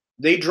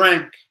 they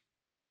drank,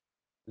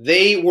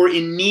 they were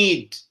in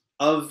need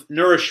of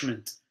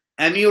nourishment.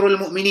 Amir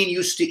al-Mu'mineen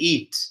used to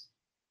eat.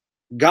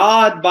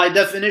 God, by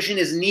definition,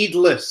 is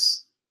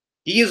needless.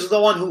 He is the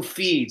one who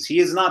feeds. He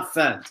is not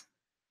fed.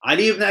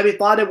 Ali ibn Abi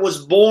Talib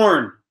was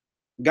born.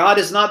 God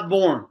is not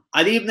born.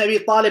 Ali ibn Abi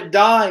Talib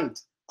died.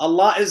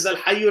 Allah is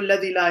al-Hayyu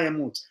alladhi la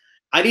yamut.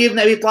 Ali ibn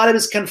Abi Talib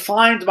is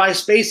confined by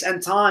space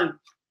and time.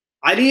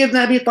 Ali ibn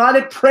Abi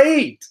Talib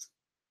prayed.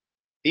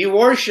 He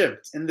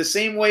worshipped in the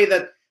same way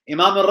that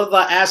Imam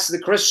al-Ridha asked the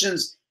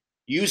Christians,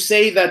 you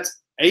say that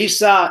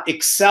Isa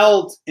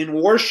excelled in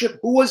worship.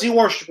 Who was he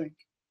worshipping?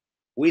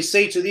 We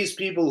say to these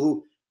people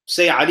who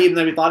say Ali ibn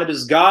Abi Talib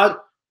is God,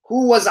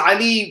 who was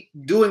Ali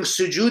doing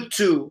sujood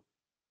to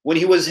when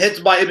he was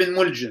hit by Ibn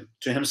Muljim?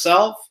 To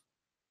himself?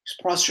 He's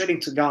prostrating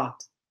to God.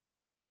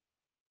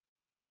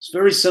 It's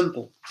very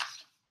simple.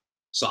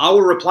 So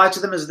our reply to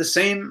them is the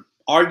same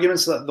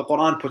arguments that the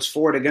Quran puts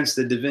forward against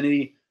the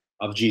divinity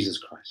of Jesus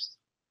Christ.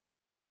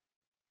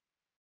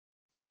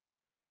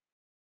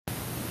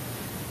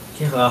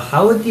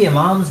 How would the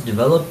Imams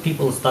develop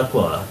people's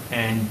taqwa?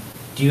 And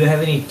do you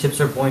have any tips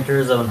or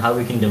pointers on how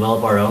we can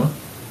develop our own?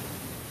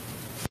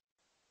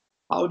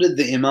 How did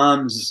the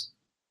Imams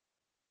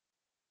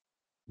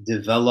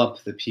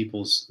develop the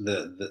people's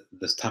the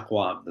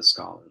taqwa of the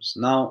scholars?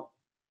 Now,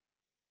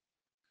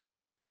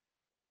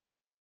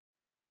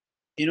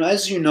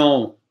 as you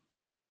know,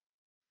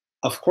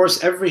 of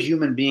course, every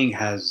human being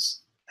has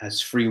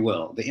free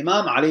will. The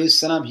Imam alayhi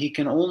salam, he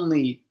can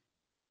only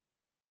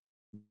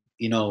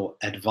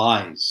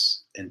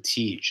advise and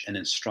teach and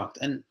instruct.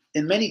 And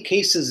in many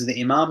cases, the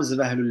Imams of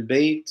Ahlul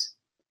Bayt,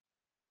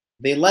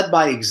 they led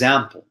by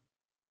example.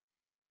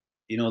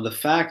 The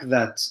fact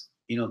that,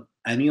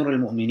 Amir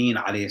al-Mu'mineen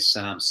alayhi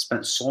salam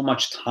spent so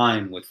much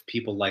time with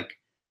people like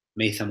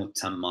Maytham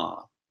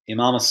al-Tammar.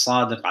 Imam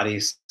al-Sadiq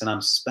alayhi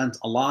salam spent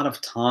a lot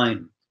of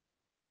time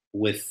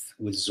with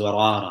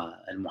Zurara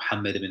and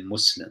Muhammad ibn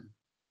Muslim.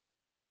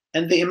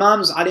 And the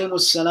Imams alayhi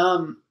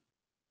salam,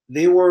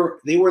 they were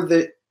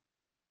the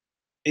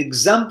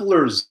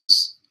exemplars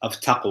of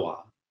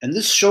taqwa. And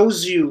this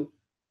shows you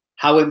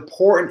how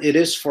important it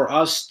is for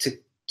us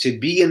to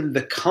be in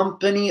the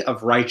company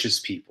of righteous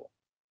people.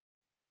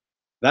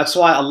 That's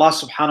why Allah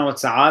subhanahu wa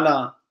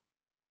ta'ala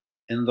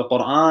in the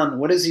Quran,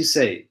 what does he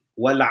say?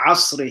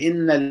 وَالْعَصْرِ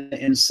إِنَّ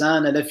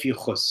الْإِنسَانَ لَفِي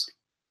خُسْرٍ.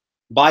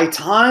 By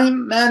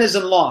time, man is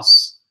in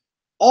loss.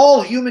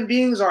 All human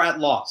beings are at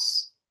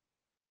loss.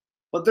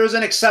 But there's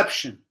an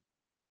exception.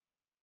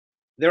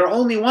 There are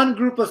only one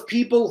group of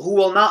people who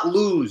will not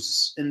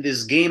lose in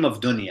this game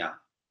of dunya.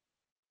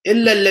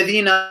 إِلَّا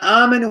الَّذِينَ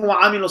آمَنُوا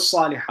وَعَمِلُوا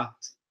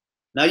الصَّالِحَاتِ.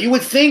 Now you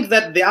would think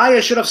that the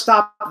ayah should have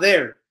stopped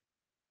there.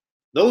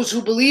 Those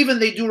who believe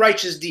and they do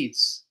righteous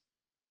deeds.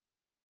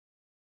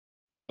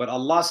 But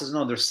Allah says,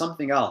 no, there's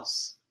something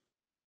else.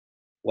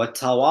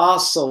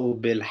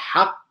 وَتَوَاصَوْا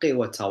بِالْحَقِّ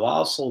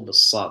وَتَوَاصَوْا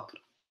بِالصَّبْرِ.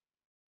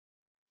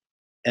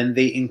 And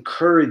they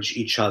encourage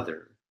each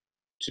other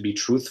to be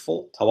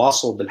truthful.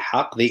 Tawasaw bil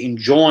haqq. They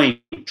enjoin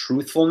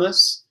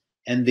truthfulness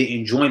and they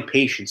enjoin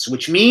patience,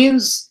 which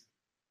means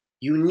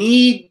you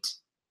need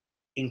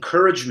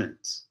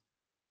encouragement.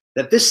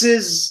 That this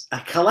is a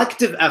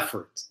collective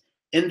effort.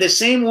 In the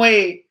same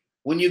way,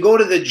 when you go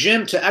to the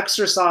gym to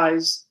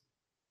exercise,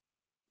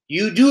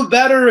 you do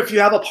better if you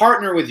have a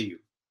partner with you,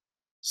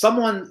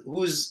 someone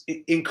who's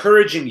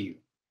encouraging you.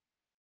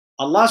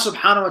 Allah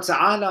subhanahu wa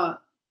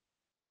ta'ala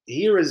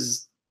here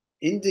is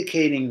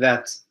indicating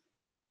that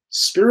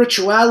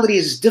spirituality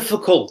is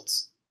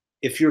difficult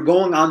if you're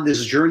going on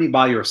this journey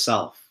by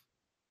yourself.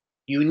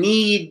 You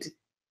need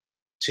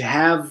to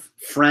have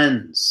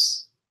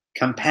friends,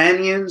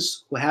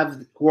 companions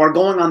who are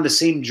going on the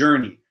same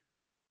journey,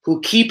 who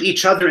keep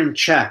each other in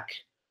check,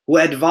 who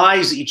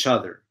advise each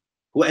other,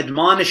 who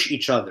admonish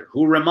each other,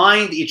 who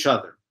remind each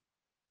other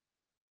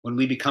when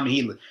we become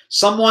healed.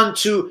 Someone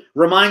to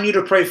remind you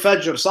to pray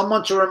Fajr,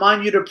 someone to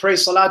remind you to pray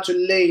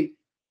Salatul Layl.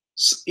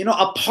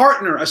 A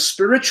partner, a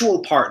spiritual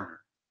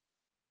partner.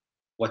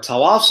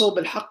 وَتَوَاصَوْا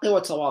بِالْحَقِّ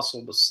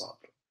وَتَوَاصَوْا بِالصَّبْرِ.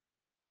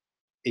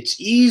 It's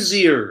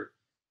easier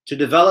to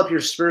develop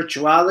your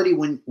spirituality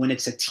when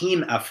it's a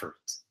team effort,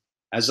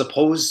 as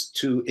opposed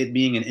to it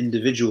being an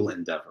individual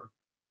endeavor.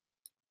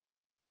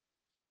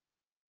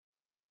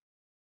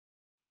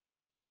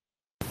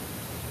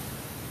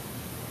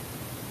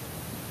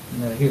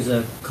 Here's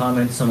a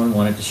comment someone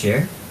wanted to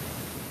share.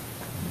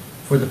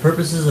 For the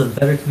purposes of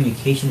better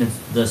communication in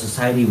the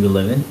society we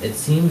live in, it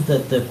seems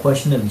that the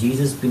question of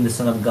Jesus being the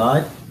Son of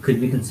God could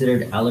be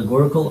considered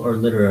allegorical or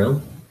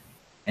literal.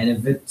 And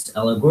if it's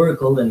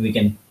allegorical, then we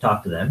can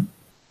talk to them.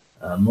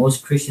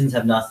 Most Christians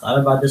have not thought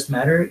about this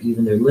matter,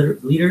 even their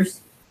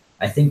leaders.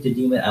 I think to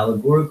deem it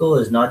allegorical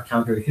is not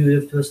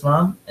counterintuitive to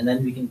Islam, and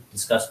then we can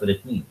discuss what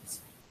it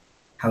means.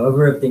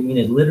 However, if they mean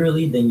it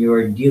literally, then you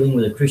are dealing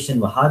with a Christian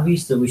Wahhabi,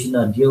 so we should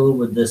not deal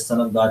with this Son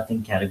of God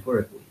thing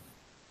categorically.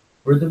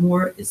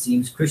 Furthermore, it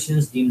seems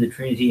Christians deem the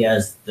Trinity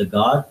as the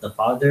God, the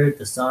Father,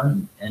 the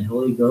Son, and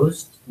Holy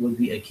Ghost would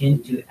be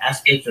akin to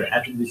aspects or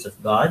attributes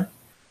of God,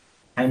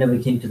 kind of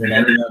akin to the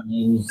 99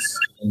 names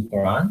in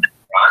Quran.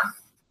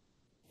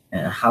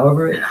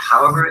 However,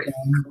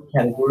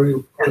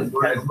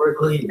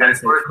 categorically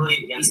against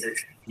it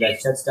that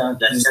shuts down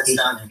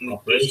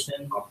communication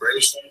and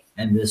cooperation,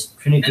 and this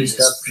Trinity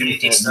stuff seems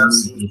to have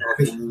been the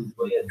Christian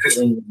way of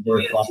dealing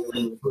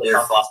with their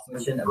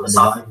question of the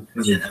divine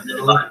between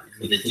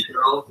the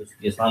general, which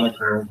the Islamic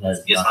world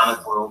has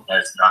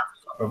not,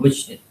 or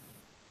which it.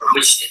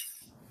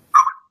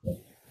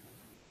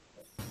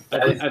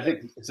 I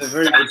think it's a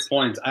very good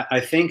point. I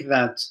think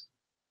that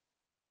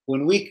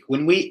when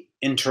we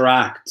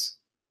interact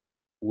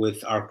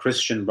with our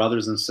Christian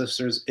brothers and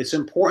sisters, it's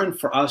important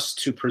for us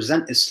to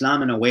present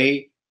Islam in a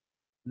way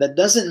that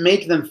doesn't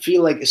make them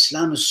feel like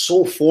Islam is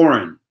so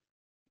foreign.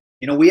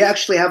 You know, we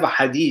actually have a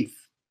hadith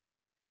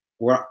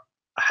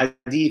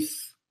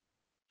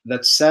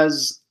that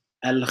says,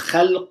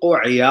 Al-Khalqu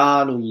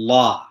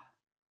Iyalullah,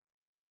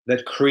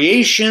 that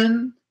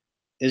creation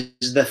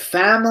is the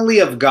family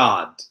of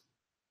God,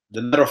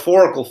 the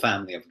metaphorical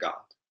family of God.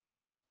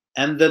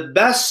 And the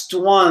best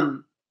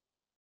one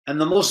and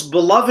the most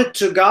beloved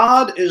to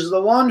God is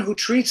the one who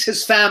treats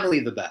his family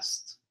the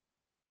best.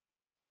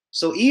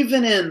 So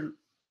even in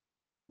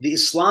the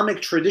Islamic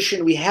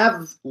tradition, we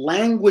have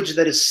language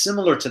that is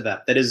similar to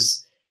that,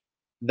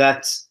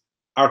 that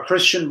our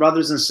Christian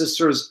brothers and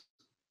sisters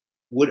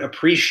would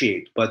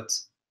appreciate, but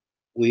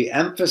we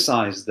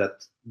emphasize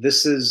that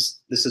this is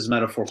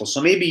metaphorical.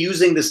 So maybe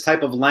using this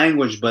type of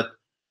language, but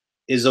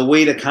is a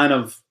way to kind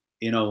of,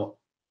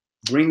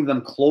 bring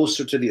them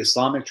closer to the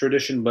Islamic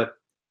tradition. But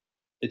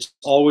it's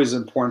always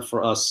important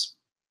for us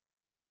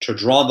to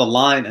draw the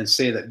line and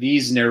say that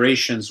these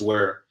narrations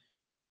where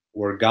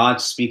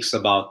God speaks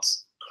about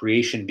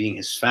creation being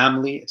his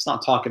family, it's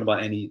not talking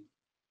about a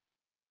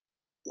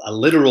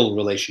literal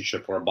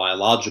relationship or a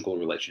biological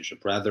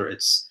relationship. Rather,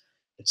 it's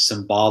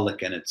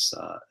symbolic and it's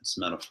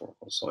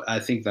metaphorical. So I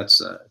think it's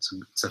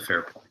a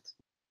fair point.